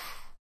because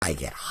I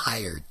get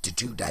hired to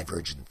do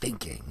divergent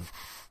thinking,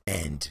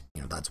 and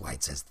that's why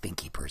it says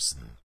thinky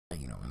person,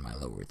 in my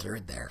lower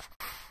third there.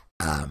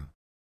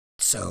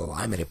 So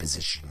I'm in a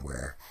position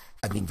where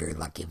I've been very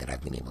lucky that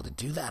I've been able to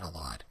do that a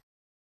lot.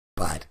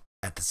 But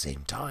at the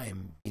same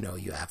time,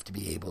 you have to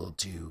be able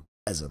to,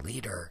 as a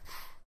leader,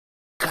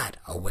 cut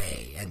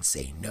away and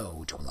say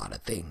no to a lot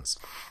of things.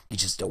 You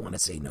just don't want to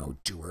say no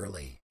too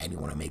early, and you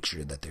want to make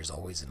sure that there's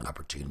always an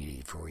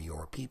opportunity for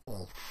your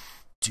people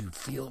to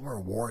feel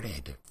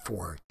rewarded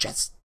for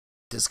just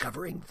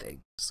discovering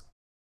things.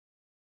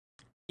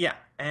 Yeah,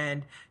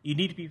 and you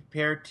need to be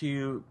prepared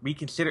to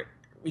reconsider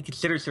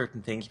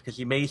certain things, because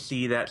you may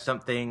see that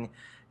something,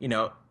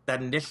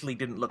 that initially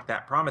didn't look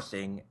that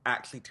promising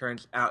actually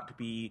turns out to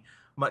be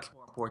much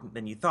more important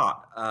than you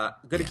thought. A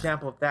good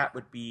example of that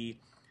would be,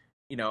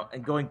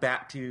 and going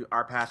back to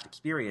our past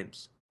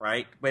experience,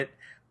 right? But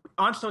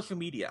on social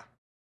media,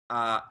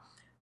 a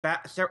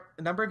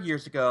number of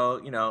years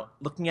ago,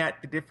 looking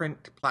at the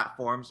different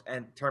platforms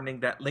and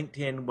determining that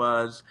LinkedIn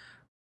was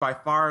by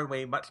far and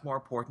away much more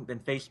important than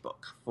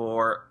Facebook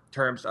for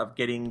terms of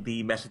getting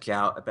the message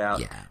out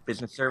about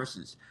business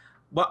services.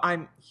 What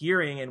I'm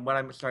hearing and what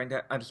I'm starting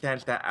to understand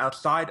is that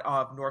outside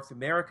of North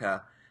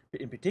America,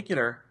 in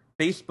particular,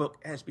 Facebook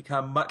has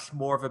become much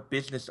more of a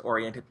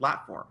business-oriented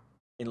platform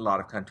in a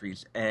lot of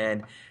countries,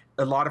 and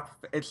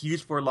it's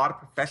used for a lot of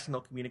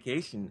professional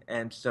communication.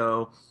 And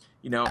so,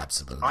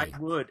 Absolutely. I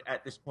would,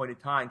 at this point in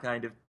time,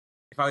 kind of,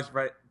 if I was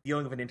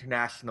dealing with an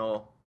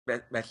international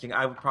messaging,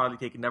 I would probably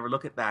take another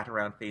look at that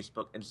around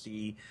Facebook and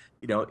see,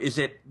 is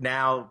it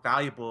now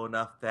valuable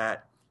enough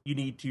that you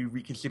need to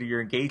reconsider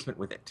your engagement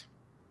with it?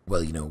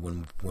 Well,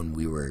 when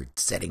we were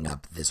setting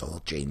up this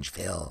whole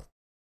Change.FAIL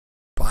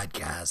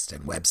podcast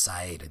and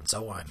website and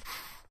so on,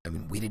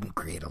 we didn't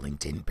create a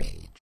LinkedIn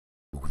page,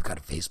 but we've got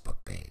a Facebook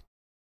page.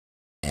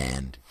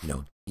 And,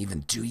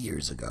 even 2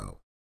 years ago,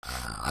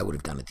 I would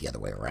have done it the other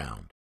way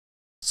around.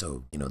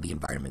 So, the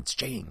environment's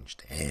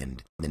changed,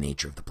 and the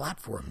nature of the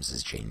platforms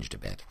has changed a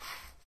bit,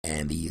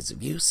 and the ease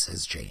of use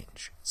has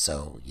changed.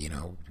 So,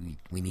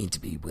 we need to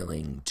be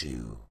willing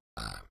to,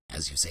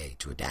 as you say,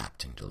 to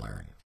adapt and to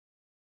learn.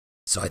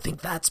 So I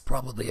think that's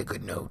probably a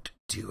good note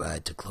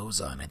to close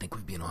on. I think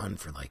we've been on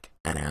for like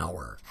an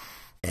hour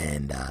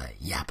and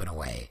yapping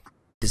away.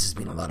 This has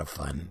been a lot of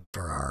fun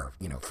for our,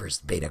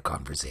 first beta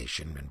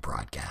conversation and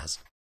broadcast.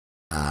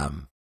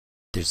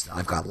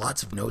 I've got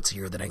lots of notes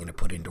here that I'm going to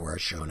put into our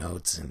show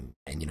notes and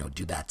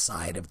do that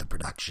side of the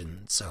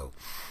production. So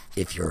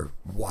if you're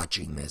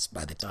watching this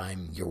by the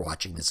time you're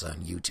watching this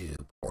on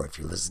YouTube, or if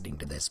you're listening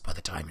to this by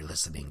the time you're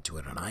listening to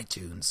it on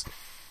iTunes,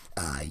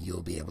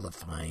 you'll be able to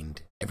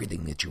find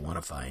everything that you want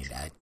to find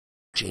at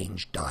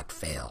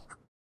Change.FAIL.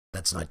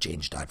 That's not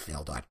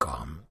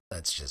Change.FAIL.com.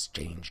 That's just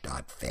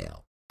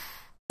Change.FAIL.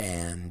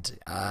 And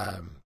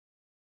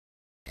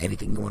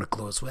anything you want to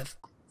close with?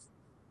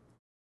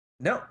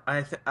 No,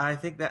 I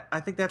think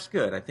that's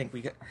good. I think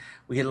we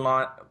hit a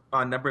lot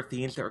on a number of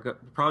themes that we're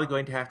probably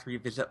going to have to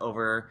revisit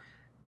over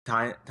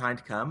time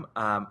to come.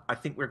 I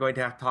think we're going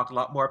to have to talk a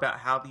lot more about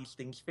how these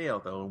things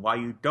fail, though, and why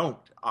you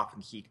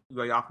often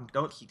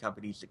don't see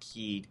companies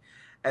succeed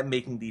at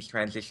making these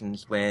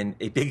transitions when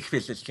a big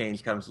business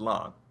change comes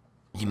along.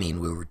 You mean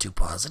we were too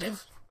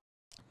positive?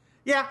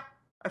 Yeah,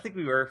 I think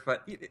we were,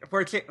 but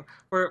for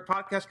a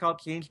podcast called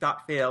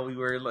Change.FAIL, we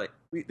were like,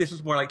 this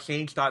is more like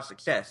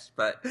Change.Success,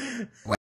 but